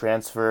supposed to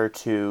transfer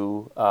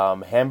to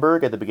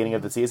Hamburg at the beginning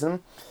of the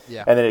season,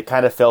 and then it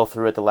kind of fell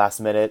through at the last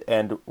minute.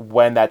 And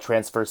when that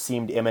transfer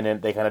seemed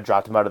imminent, they kind of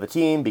dropped him out of the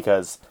team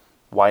because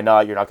why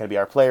not? You're not going to be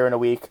our player in a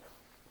week.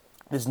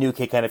 This new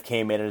kid kind of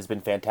came in and has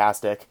been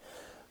fantastic.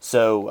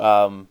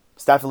 So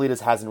Staphylidis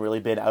hasn't really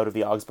been out of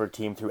the Augsburg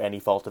team through any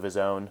fault of his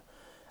own.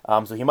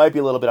 So he might be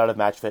a little bit out of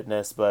match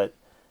fitness, but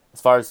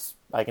as far as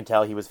I can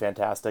tell, he was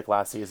fantastic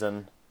last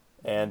season.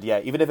 And yeah,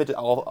 even if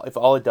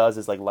all it does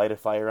is like light a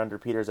fire under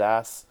Peter's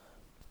ass,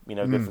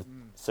 good for,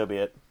 so be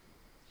it.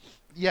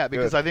 Yeah,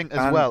 because I think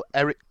as well,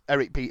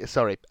 Eric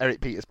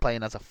Peters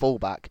playing as a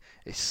fullback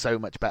is so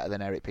much better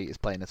than Eric Peters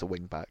playing as a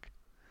wing back.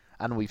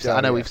 And we've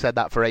said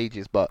that for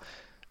ages, but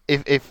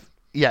if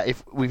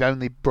we've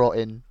only brought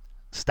in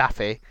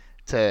Staffy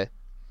to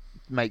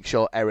make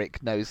sure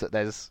Eric knows that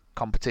there's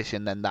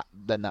competition, then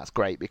that's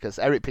great, because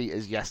Eric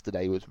Peters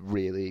yesterday was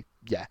really,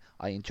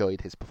 I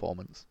enjoyed his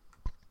performance.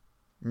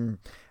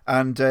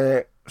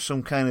 And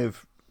some kind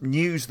of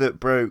news that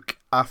broke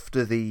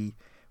after the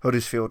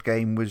Huddersfield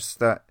game was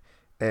that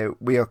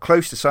we are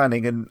close to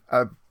signing, and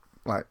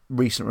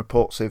recent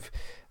reports have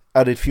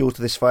added fuel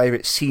to this fire.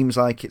 It seems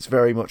like it's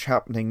very much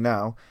happening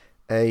now.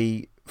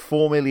 A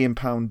 £4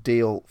 million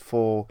deal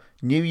for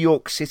New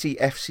York City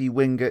FC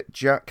winger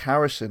Jack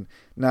Harrison.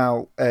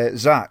 Now,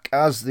 Zach,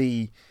 as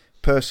the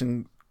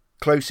person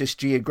closest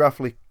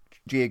geographically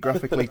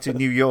to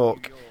New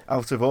York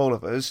out of all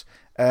of us,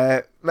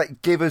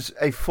 give us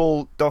a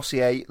full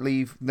dossier,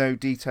 leave no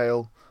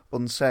detail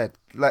unsaid.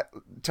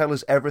 Tell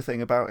us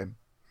everything about him.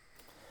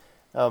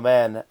 Oh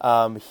man,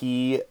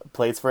 he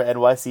plays for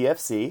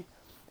NYCFC,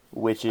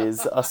 which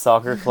is a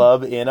soccer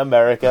club in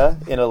America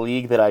in a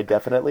league that I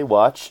definitely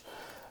watch.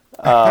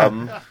 So I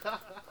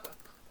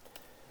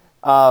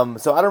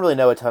don't really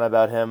know a ton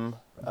about him,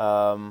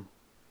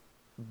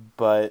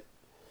 but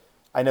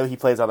I know he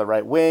plays on the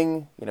right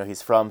wing.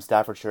 He's from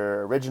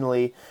Staffordshire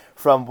originally.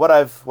 From what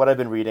I've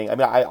been reading, I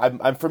mean,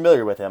 I'm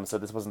familiar with him, so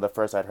this wasn't the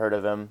first I'd heard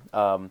of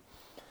him.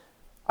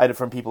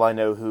 From people I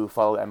know who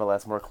follow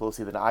MLS more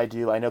closely than I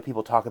do, I know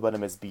people talk about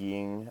him as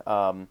being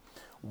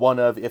one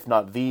of, if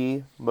not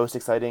the most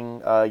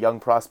exciting young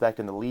prospect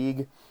in the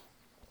league.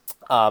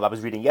 I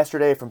was reading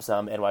yesterday from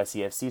some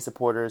NYCFC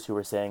supporters who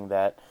were saying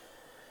that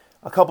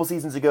a couple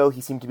seasons ago he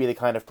seemed to be the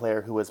kind of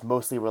player who was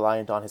mostly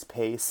reliant on his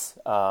pace,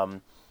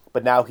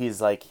 but now he's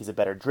a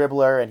better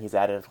dribbler, and he's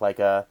added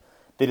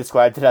they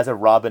described it as a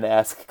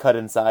Robin-esque cut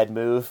inside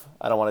move.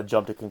 I don't want to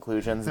jump to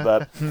conclusions,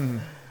 but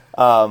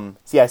so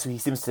he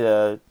seems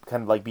to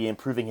kind of be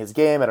improving his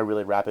game at a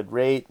really rapid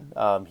rate.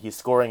 He's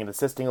scoring and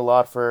assisting a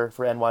lot for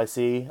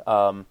NYC.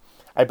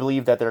 I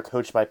believe that they're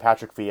coached by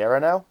Patrick Vieira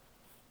now.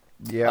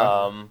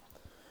 Yeah.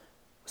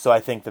 So I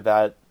think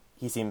that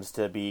he seems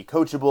to be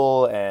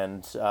coachable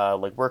and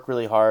work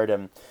really hard.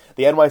 And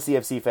the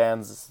NYCFC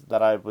fans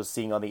that I was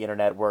seeing on the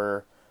internet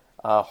were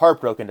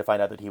heartbroken to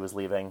find out that he was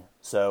leaving.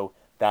 So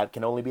that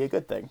can only be a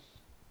good thing.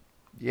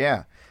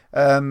 Yeah.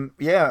 And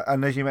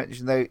as you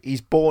mentioned, though,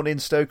 he's born in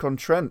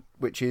Stoke-on-Trent,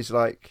 which is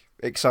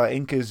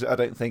exciting because I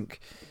don't think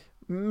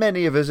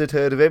many of us had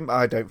heard of him.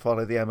 I don't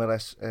follow the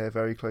MLS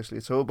very closely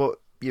at all, but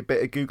a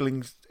bit of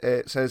Googling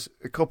says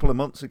a couple of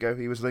months ago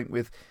he was linked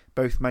with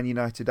both Man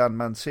United and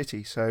Man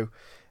City. So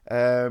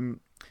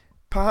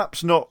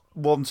perhaps not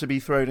one to be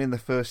thrown in the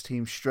first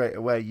team straight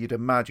away, you'd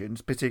imagine,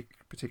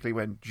 particularly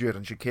when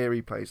Xherdan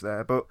Shaqiri plays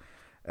there. But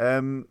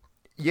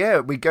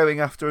we're going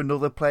after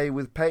another player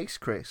with pace,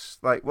 Chris.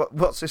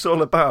 What's this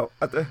all about?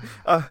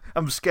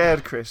 I'm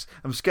scared, Chris.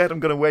 I'm scared I'm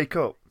going to wake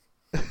up.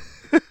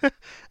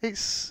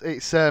 It's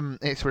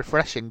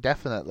refreshing,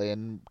 definitely,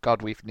 and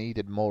God, we've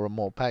needed more and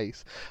more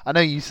pace. I know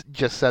you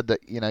just said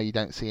that you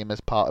don't see him as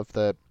part of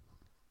the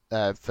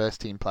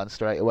first team plan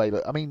straight away,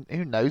 but I mean,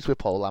 who knows with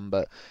Paul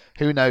Lambert?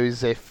 Who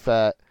knows if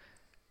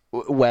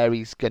where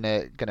he's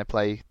gonna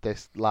play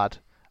this lad?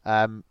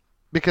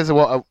 Because of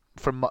what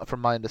from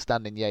my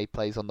understanding, he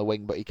plays on the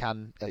wing, but he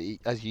can,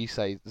 as you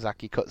say, Zach,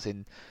 he cuts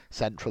in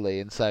centrally,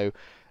 and so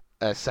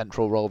a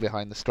central role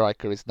behind the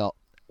striker is not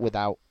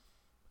without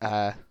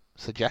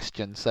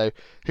suggestion. So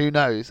who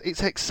knows?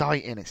 It's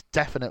exciting. It's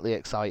definitely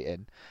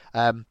exciting.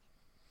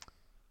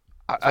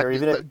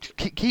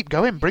 Keep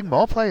going. Bring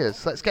more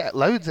players. Let's get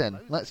loads in.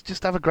 Let's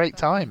just have a great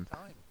time.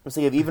 I'm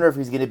saying, even if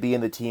he's going to be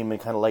in the team in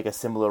kind of a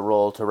similar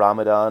role to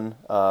Ramadan,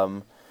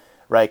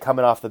 right,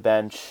 coming off the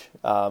bench,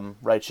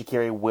 right,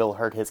 Shaqiri will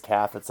hurt his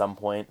calf at some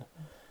point.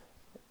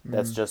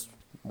 That's just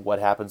what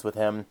happens with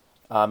him.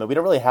 And we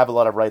don't really have a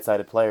lot of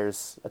right-sided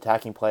players,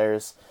 attacking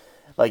players.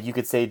 You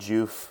could say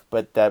Juve,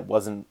 but that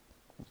wasn't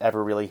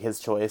ever really his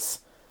choice.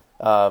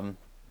 And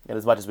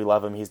as much as we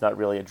love him, he's not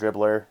really a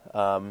dribbler.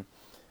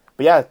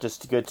 But yeah,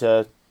 just good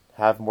to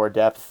have more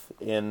depth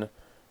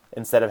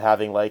instead of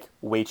having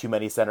way too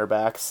many center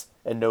backs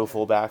and no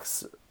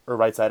fullbacks or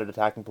right-sided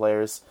attacking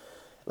players.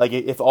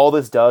 If all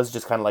this does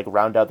just kind of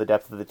round out the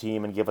depth of the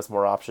team and give us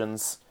more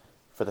options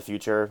for the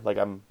future,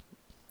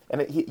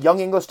 young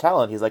English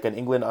talent. He's an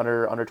England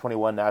under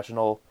 21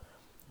 national.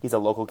 He's a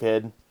local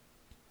kid.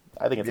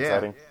 I think it's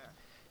exciting.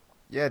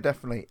 Yeah,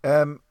 definitely.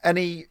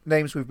 Any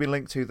names we've been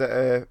linked to that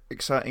are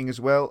exciting as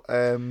well?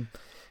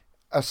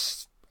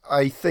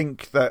 I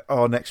think that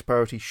our next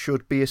priority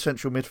should be a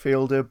central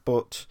midfielder,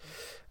 but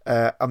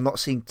I'm not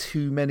seeing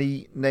too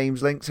many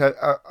names linked.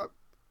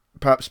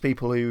 Perhaps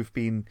people who've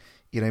been,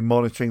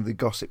 monitoring the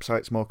gossip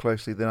sites more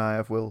closely than I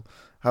have will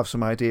have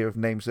some idea of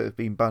names that have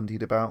been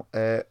bandied about.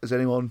 Has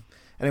anyone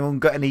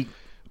got any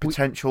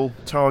potential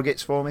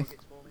targets for me?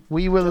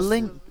 We were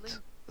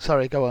linked.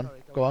 Sorry, go on.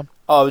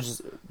 Oh,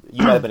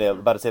 you might have been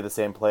about to say the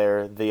same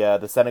player,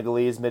 the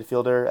Senegalese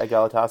midfielder at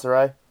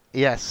Galatasaray.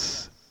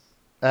 Yes.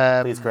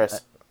 Please, Chris.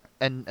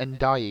 And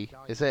Ndiaye,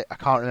 is it? I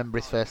can't remember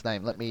his first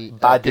name. Let me Google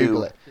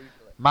Badu. it.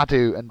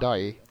 Madu and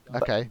Ndiaye.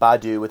 Okay.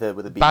 Badu with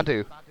a B.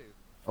 Badu.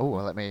 Oh,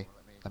 well, let me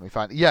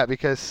find. Yeah,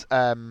 because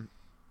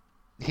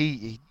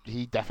he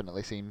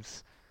definitely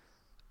seems.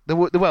 There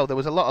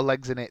was a lot of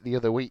legs in it the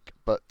other week,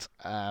 but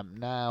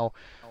now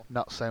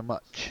not so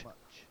much.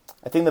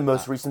 I think the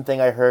most recent thing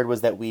I heard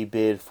was that we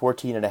bid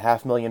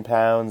 £14.5 million,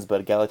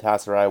 but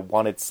Galatasaray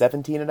wanted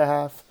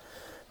 17.5.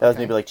 That was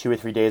maybe like 2 or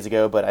 3 days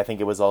ago, but I think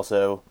it was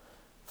also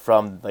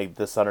from like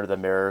the Sun or the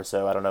Mirror,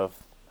 so I don't know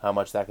how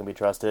much that can be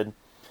trusted.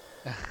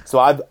 So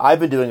I've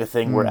been doing a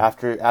thing where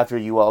after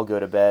you all go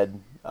to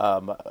bed,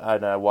 and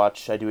I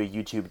do a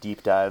YouTube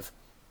deep dive.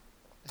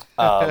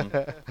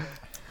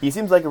 He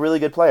seems like a really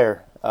good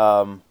player,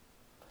 kind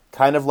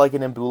of like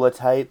an Mbula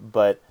type,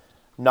 but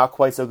not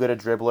quite so good a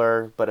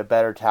dribbler, but a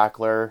better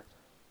tackler,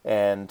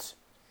 and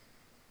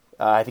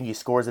I think he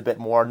scores a bit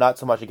more. Not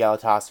so much at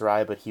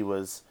Galatasaray, but he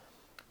was,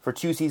 for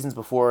 2 seasons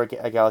before at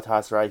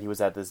Galatasaray, he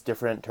was at this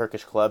different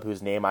Turkish club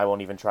whose name I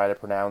won't even try to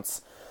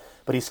pronounce,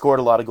 but he scored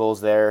a lot of goals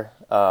there.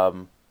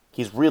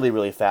 He's really,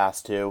 really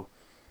fast too,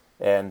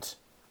 and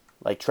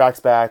like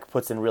tracks back,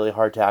 puts in really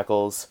hard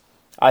tackles.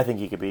 I think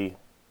he could be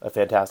a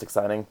fantastic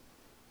signing.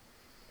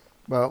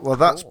 Well,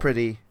 that's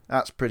pretty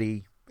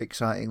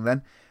exciting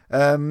then.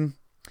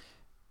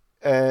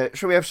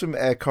 Shall we have some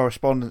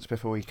correspondence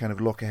before we kind of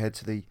look ahead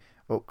to the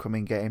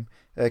upcoming game?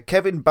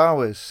 Kevin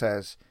Bowers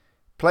says,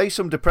 "Play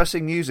some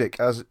depressing music,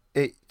 as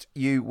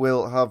you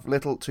will have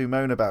little to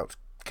moan about.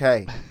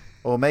 K,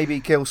 or maybe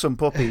kill some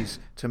puppies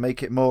to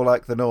make it more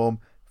like the norm."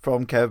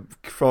 From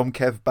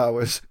Kev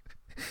Bowers.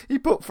 He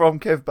put "from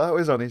Kev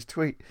Bowers" on his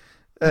tweet.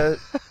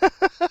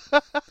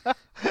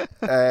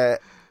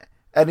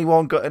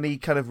 Anyone got any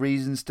kind of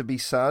reasons to be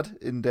sad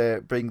and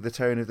bring the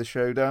tone of the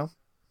show down?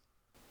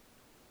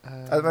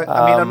 I mean,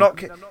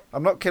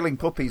 I'm not killing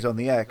puppies on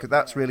the air, because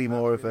that's really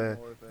more of a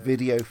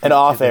video feature, an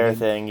off-air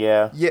thing.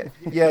 Yeah. You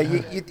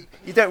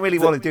don't really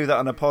want to do that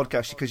on a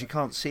podcast because you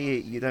can't see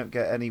it. You don't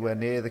get anywhere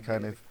near the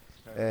kind of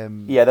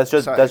that's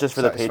just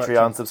for the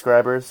Patreon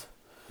subscribers.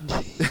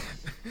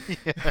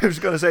 I was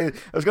going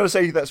to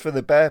say that's for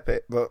the bear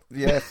pit, but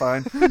yeah,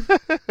 fine.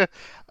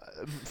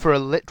 For a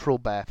literal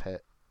bear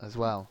pit as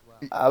well.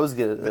 I was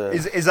gonna.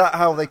 Is that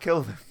how they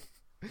kill them?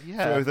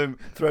 Yeah.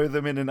 Throw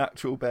them in an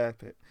actual bear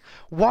pit.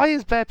 Why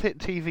has Bear Pit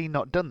TV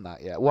not done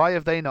that yet? Why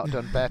have they not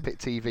done Bear Pit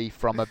TV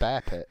from a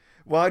bear pit?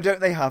 Why don't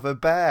they have a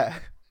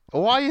bear?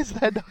 Why is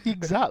there not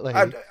exactly?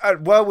 And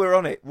while we're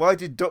on it, why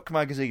did Duck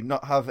Magazine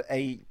not have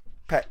a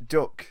pet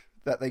duck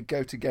that they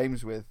go to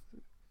games with?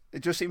 It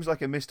just seems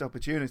like a missed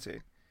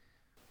opportunity.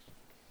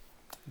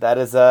 That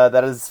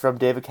is from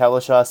David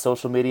Kawlashaw's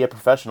social media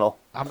professional.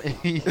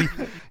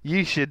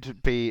 You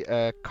should be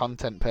a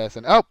content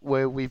person. Oh,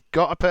 we've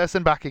got a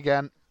person back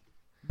again.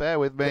 Bear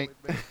with me.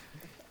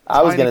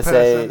 I was going to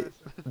say,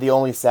 the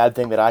only sad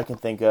thing that I can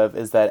think of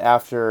is that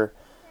after,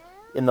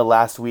 in the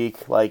last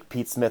week, like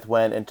Pete Smith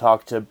went and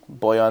talked to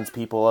Boyan's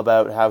people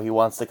about how he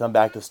wants to come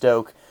back to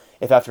Stoke,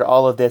 if after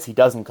all of this he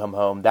doesn't come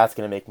home, that's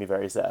going to make me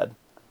very sad.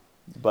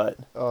 But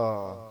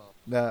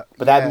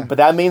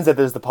that means that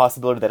there's the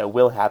possibility that it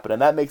will happen,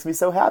 and that makes me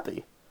so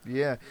happy.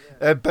 Yeah,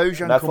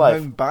 Bojan come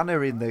home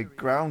banner in the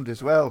ground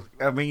as well.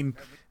 I mean,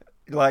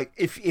 like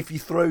if you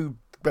throw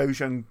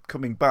Bojan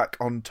coming back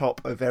on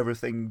top of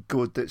everything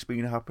good that's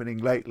been happening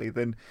lately,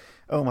 then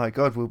oh my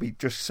God, we'll be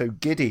just so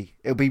giddy.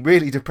 It'll be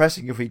really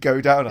depressing if we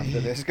go down after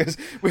this, because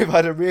we've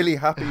had a really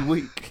happy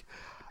week.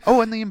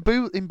 Oh, and the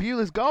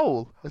Mbula's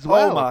goal as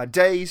well. Oh my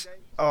days!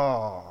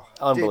 Oh,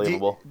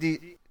 unbelievable.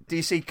 Do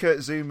you see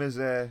Kurt Zuma's?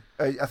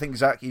 I think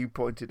Zach, you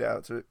pointed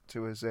out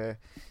to us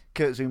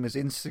Kurt Zuma's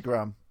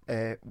Instagram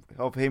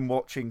of him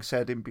watching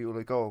said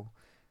Mbula goal.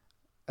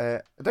 I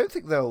don't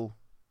think they'll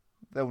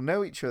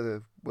know each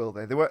other, will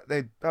they?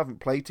 They haven't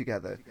played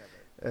together.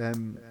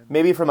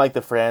 Maybe from like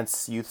the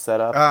France youth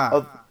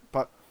setup.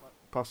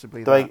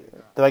 Possibly. Though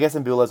I guess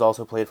Mbula's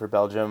also played for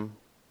Belgium,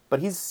 but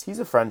he's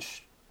a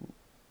French.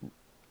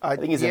 I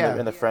think he's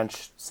in the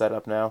French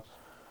setup now.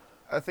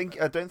 I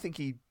don't think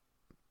he.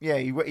 Yeah,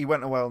 he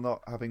went a while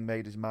not having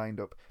made his mind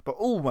up. But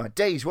oh my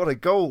days, what a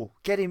goal!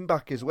 Get him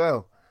back as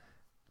well.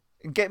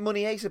 And get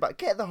Money Acer back.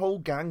 Get the whole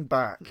gang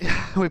back.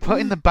 We're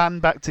putting the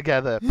band back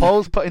together.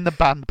 Paul's putting the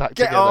band back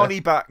together. Get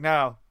Arnie back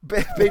now.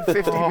 Big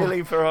 50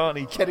 million for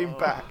Arnie. Get him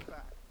back.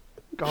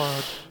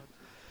 God.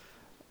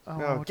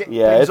 Get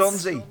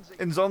Nzonzi.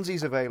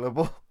 Nzonzi's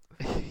available.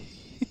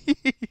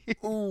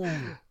 Ooh.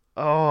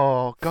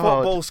 Oh, God.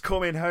 Football's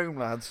coming home,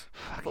 lads.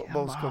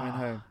 Football's coming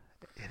home.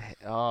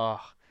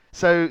 Oh.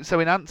 So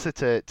in answer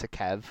to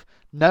Kev,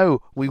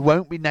 no, we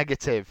won't be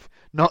negative.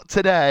 Not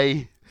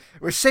today.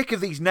 We're sick of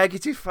these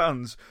negative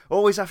fans.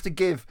 Always have to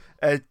give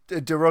a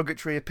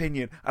derogatory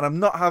opinion, and I'm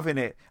not having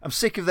it. I'm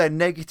sick of their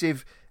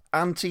negative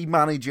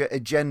anti-manager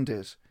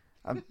agendas.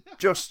 I'm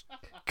just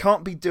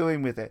Can't be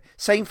doing with it.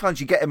 Same fans,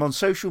 you get them on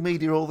social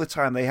media all the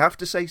time. They have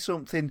to say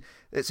something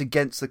that's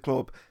against the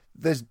club.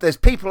 There's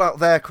people out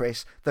there,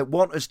 Chris, that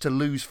want us to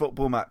lose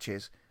football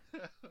matches.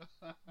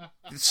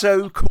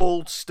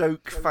 So-called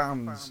Stoke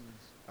fans.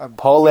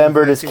 Paul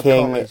Lambert is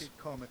king,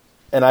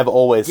 and I've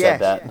always said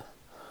that.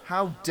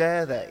 How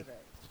dare they?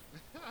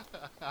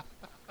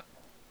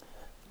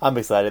 I'm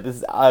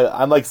excited.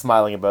 I'm like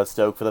smiling about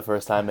Stoke for the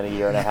first time in a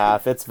year and a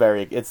half. It's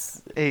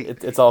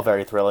all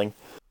very thrilling.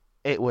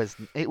 It was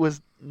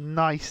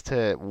nice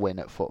to win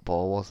at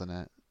football, wasn't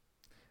it?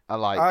 I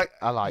like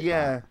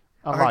that.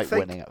 I like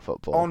winning at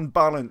football. On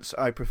balance,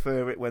 I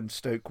prefer it when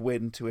Stoke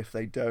win to if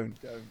they don't.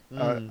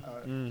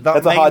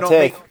 That's a hot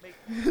take.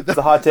 That's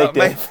a hot take,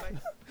 Dave.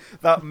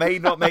 That may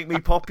not make me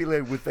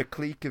popular with the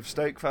clique of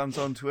Stoke fans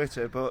on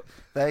Twitter, but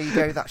there you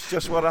go. That's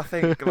just what I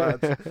think,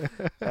 lads.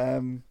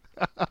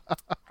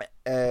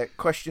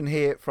 Question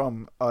here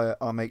from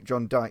our mate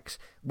John Dykes: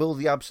 will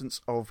the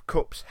absence of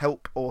cups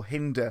help or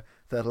hinder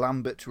the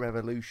Lambert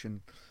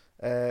revolution?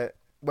 Well,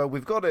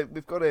 we've got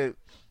a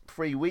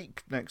free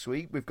week next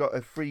week. We've got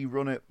a free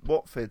run at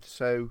Watford,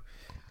 so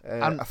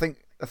I think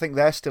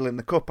they're still in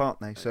the cup, aren't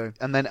they? So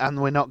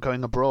and we're not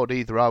going abroad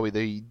either, are we?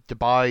 The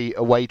Dubai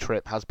away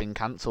trip has been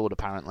cancelled,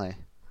 apparently.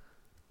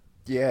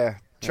 Yeah,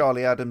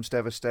 Charlie Adams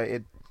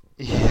devastated.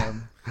 Yeah.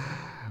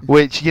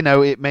 Which,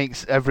 it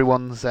makes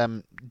everyone's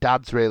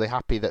dads really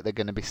happy that they're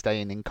going to be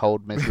staying in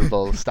cold,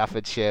 miserable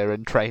Staffordshire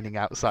and training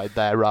outside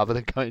there rather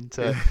than going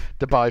to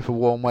Dubai for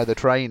warm weather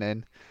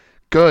training.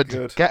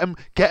 Good. Get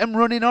them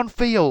running on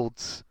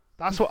fields.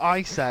 That's what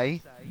I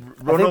say.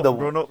 Run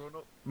up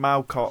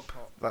Mao Cop.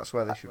 That's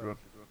where they should run.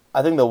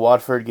 I think the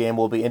Watford game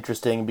will be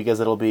interesting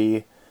because it'll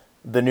be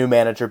the new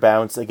manager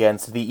bounce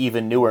against the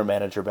even newer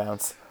manager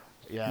bounce.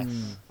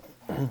 Yes.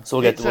 So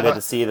we'll get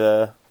to see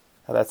how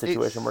that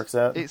situation works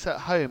out. It's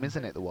at home,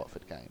 isn't it, the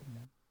Watford game?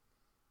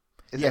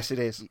 Yes, it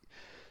is.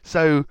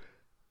 So,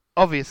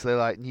 obviously,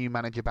 new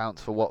manager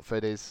bounce for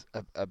Watford is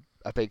a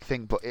big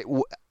thing, but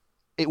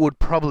it would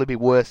probably be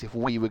worse if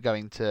we were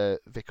going to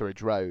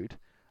Vicarage Road.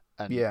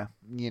 And,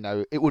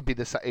 it would be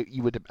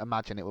you would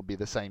imagine it would be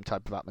the same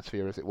type of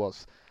atmosphere as it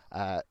was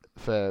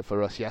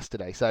for us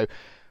yesterday. So,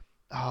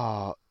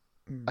 I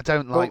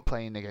don't like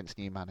playing against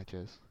new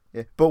managers.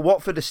 Yeah, but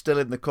Watford are still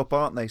in the cup,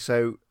 aren't they?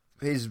 So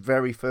his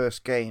very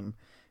first game,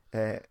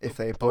 if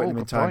they appoint him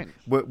in time,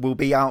 will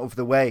be out of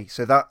the way.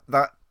 So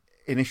that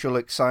initial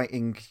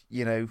exciting,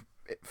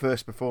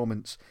 first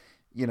performance,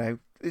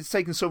 it's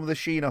taken some of the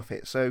sheen off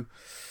it. So,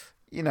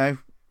 I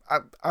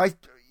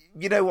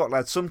you know what,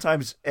 lads?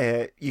 Sometimes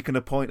you can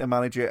appoint a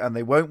manager and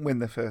they won't win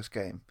the first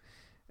game.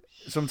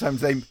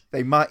 Sometimes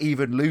they might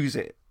even lose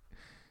it.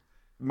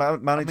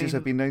 Managers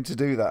have been known to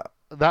do that.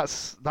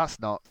 That's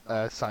not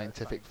a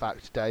scientific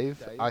fact,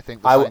 Dave. I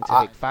think the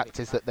scientific fact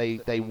is that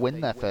they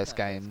win their first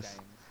games,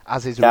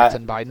 as is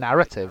written by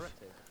narrative.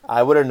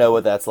 I wouldn't know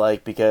what that's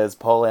like because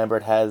Paul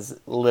Lambert has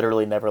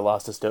literally never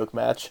lost a Stoke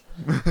match.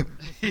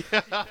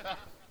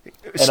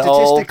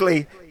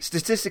 Statistically,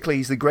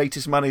 he's the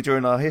greatest manager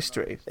in our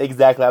history.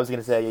 Exactly. I was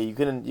going to say, you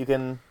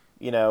can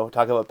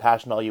talk about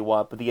passion all you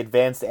want, but the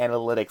advanced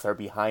analytics are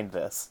behind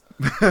this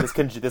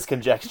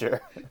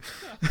conjecture.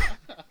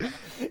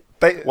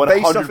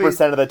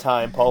 100% of the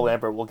time, Paul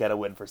Lambert will get a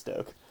win for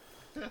Stoke.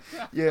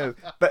 Yeah,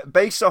 but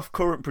based off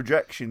current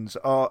projections,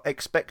 our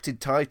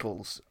expected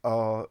titles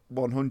are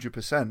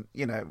 100%.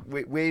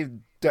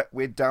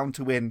 We're down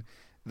to win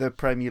the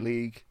Premier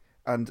League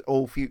and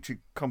all future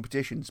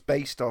competitions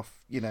based off,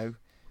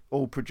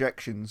 all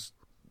projections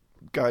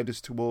guide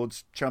us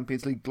towards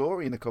Champions League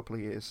glory in a couple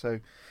of years. So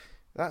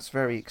that's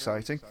very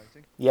exciting.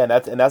 Yeah,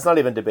 and that's not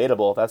even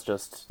debatable. That's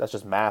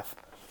just math.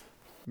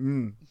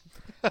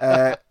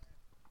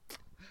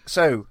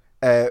 So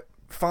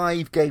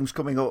 5 games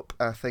coming up.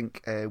 I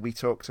think we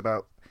talked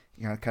about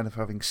kind of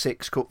having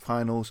 6 cup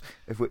finals,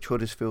 of which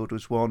Huddersfield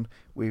was one.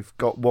 We've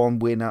got 1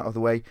 win out of the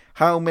way.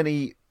 How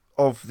many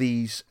of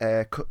these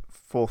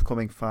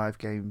forthcoming 5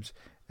 games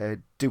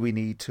do we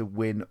need to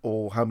win,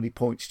 or how many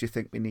points do you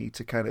think we need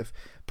to kind of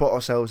put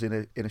ourselves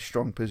in a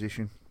strong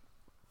position?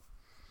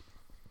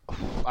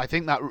 I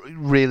think that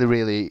really,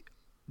 really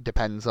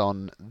depends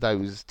on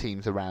those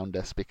teams around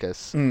us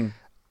because,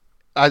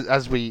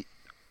 as we've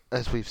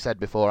said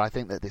before, I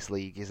think that this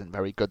league isn't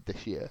very good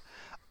this year,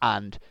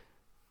 and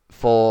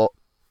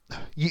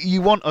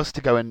you want us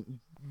to go and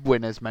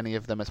win as many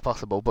of them as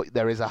possible, but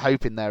there is a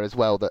hope in there as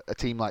well that a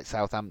team like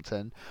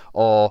Southampton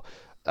or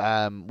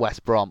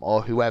West Brom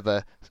or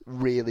whoever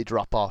really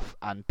drop off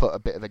and put a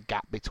bit of a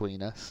gap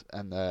between us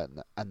and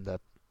the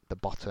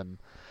bottom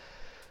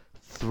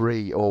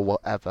 3 or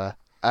whatever.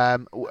 Are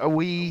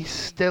we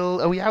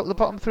out of the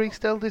bottom 3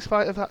 still,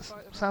 despite of that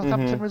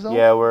Southampton result?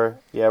 Yeah, we're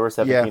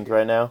 17th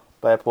right now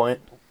by a point.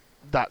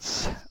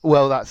 That's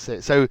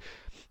it. So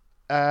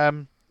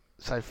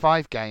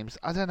 5 games.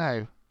 I don't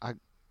know.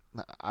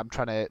 I'm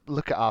trying to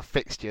look at our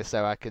fixture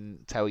so I can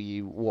tell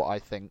you what I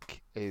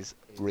think is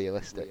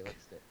realistic.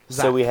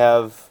 So we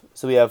have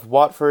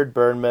Watford,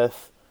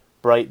 Bournemouth,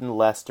 Brighton,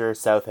 Leicester,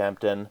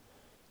 Southampton,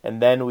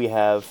 and then we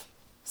have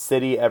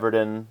City,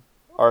 Everton,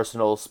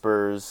 Arsenal,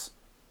 Spurs,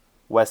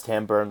 West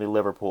Ham, Burnley,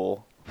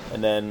 Liverpool,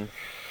 and then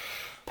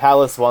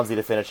Palace, Swansea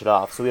to finish it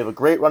off. So we have a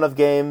great run of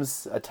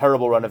games, a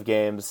terrible run of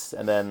games,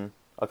 and then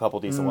a couple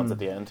decent ones at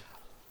the end.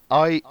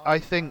 I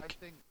think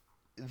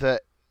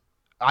that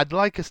I'd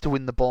like us to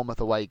win the Bournemouth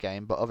away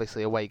game, but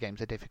obviously away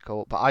games are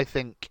difficult. But I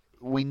think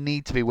we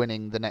need to be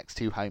winning the next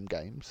 2 home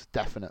games,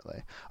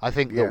 definitely. I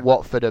think that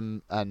Watford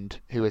and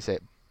who is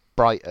it,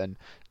 Brighton.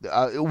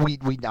 We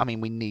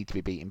need to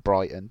be beating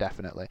Brighton,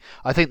 definitely.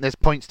 I think there's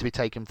points to be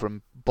taken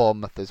from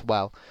Bournemouth as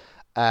well.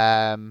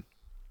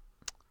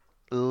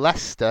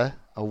 Leicester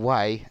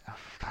away,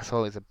 that's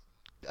always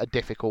a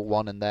difficult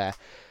one, and there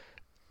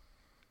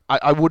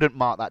I wouldn't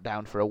mark that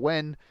down for a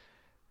win.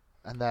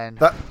 And then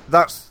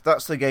that's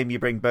the game you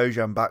bring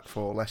Bojan back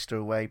for. Leicester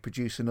away,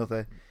 produce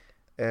another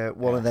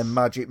one of them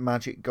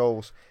magic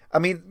goals. I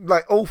mean,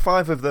 like, all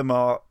 5 of them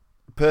are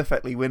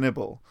perfectly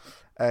winnable,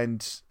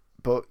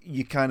 but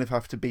you kind of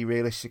have to be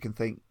realistic and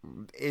think,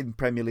 in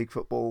Premier League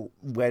football,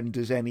 when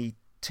does any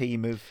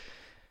team of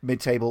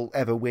mid-table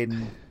ever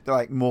win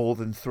like more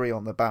than 3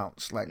 on the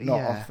bounce? Like,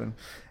 not often.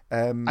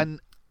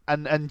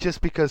 And just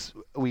because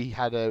we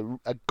had a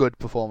good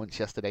performance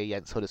yesterday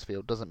against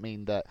Huddersfield doesn't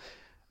mean that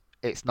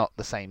it's not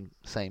the same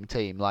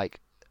team.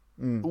 Like,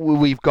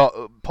 we've got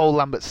Paul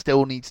Lambert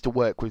still needs to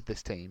work with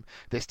this team.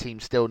 This team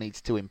still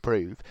needs to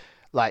improve.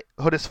 Like,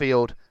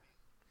 Huddersfield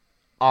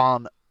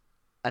aren't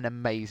an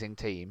amazing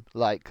team.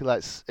 Like,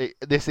 this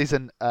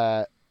isn't.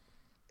 I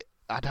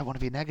don't want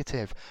to be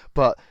negative,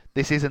 but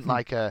this isn't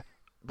like a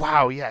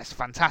wow, yes,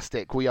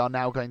 fantastic. We are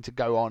now going to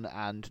go on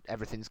and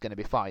everything's going to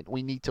be fine.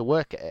 We need to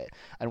work at it,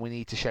 and we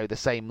need to show the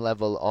same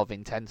level of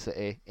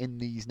intensity in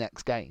these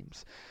next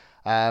games.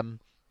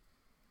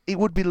 It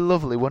would be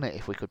lovely, wouldn't it,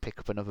 if we could pick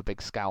up another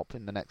big scalp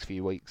in the next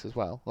few weeks as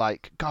well.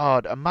 Like,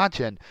 God,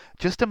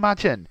 just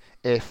imagine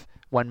if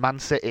when Man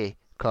City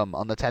come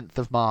on the 10th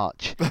of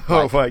March,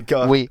 oh my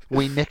God, we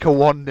nick a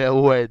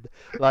 1-0 win.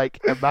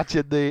 Like,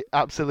 imagine the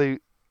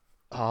absolute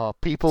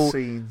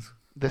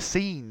the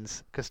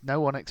scenes, because no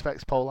one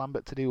expects Paul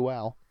Lambert to do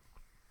well.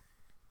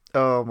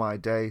 Oh my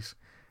days.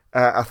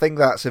 I think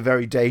that's a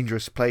very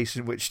dangerous place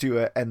in which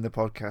to end the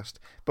podcast.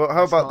 But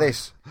how about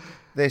this?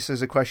 This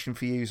is a question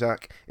for you,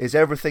 Zach. Is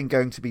everything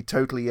going to be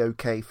totally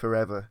okay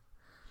forever?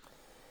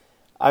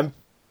 I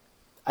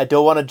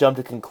don't want to jump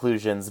to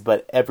conclusions,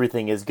 but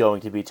everything is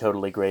going to be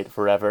totally great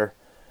forever.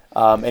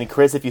 And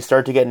Chris, if you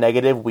start to get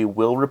negative, we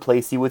will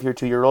replace you with your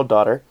 2-year-old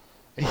daughter.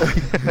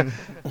 I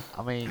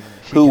mean,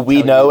 who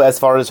we know, as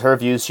far as her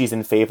views, she's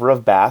in favor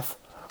of Bath.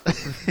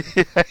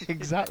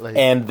 Exactly.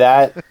 And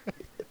there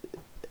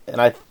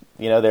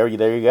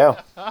you go.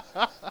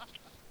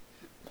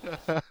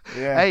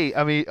 Yeah. Hey,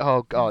 I mean,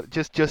 oh God,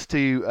 just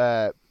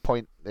to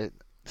point it.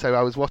 So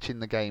I was watching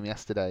the game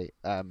yesterday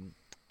on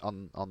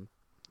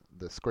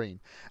the screen,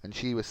 and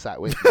she was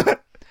sat with me.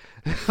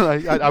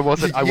 Like, I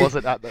wasn't at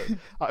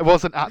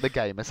the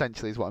game.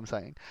 Essentially, is what I'm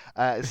saying.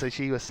 So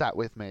she was sat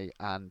with me,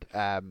 and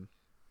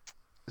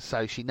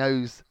so she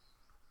knows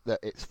that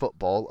it's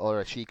football, or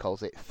as she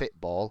calls it,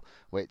 fitball,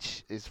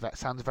 which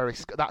sounds very.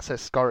 That's a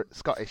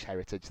Scottish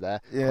heritage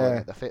there. Yeah. Calling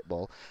it the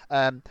fitball.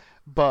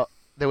 But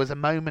there was a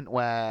moment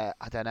where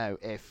I don't know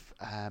if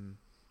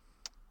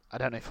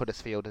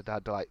Huddersfield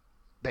had like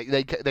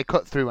they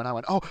cut through, and I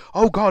went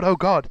oh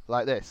God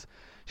like this.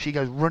 She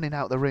goes running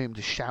out the room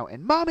just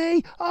shouting,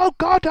 "Mummy! Oh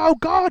God! Oh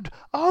God!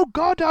 Oh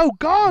God! Oh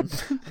God!"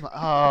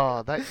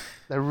 I'm like,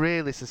 they're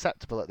really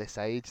susceptible at this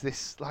age.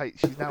 This, like,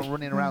 she's now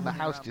running around the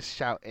house just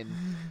shouting,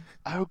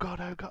 "Oh God!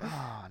 Oh God!"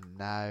 Oh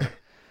no.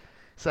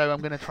 So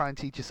I'm going to try and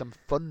teach her some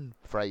fun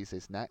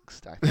phrases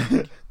next, I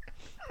think.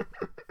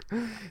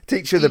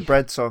 Teach her the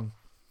bread song.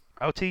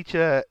 I'll teach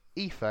her,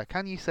 Aoife,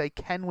 can you say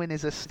Kenwyn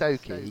is a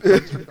Stokey? He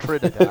comes from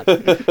Trinidad.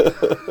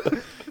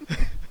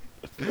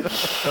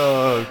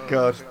 Oh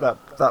God,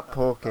 that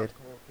poor kid.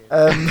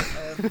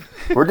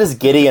 We're just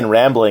giddy and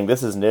rambling.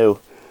 This is new.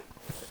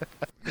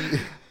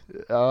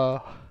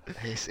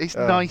 It's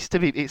nice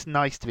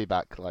to be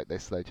back like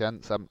this, though,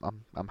 gents.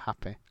 I'm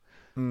happy.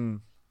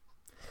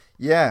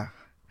 Yeah,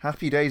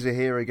 happy days are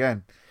here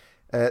again.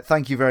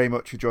 Thank you very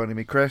much for joining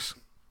me, Chris.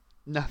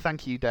 No,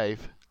 thank you,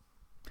 Dave.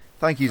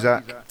 Thank you,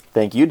 Zach.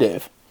 Thank you,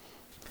 Dave.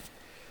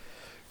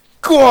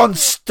 Go on,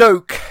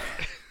 Stoke.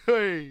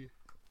 Hey.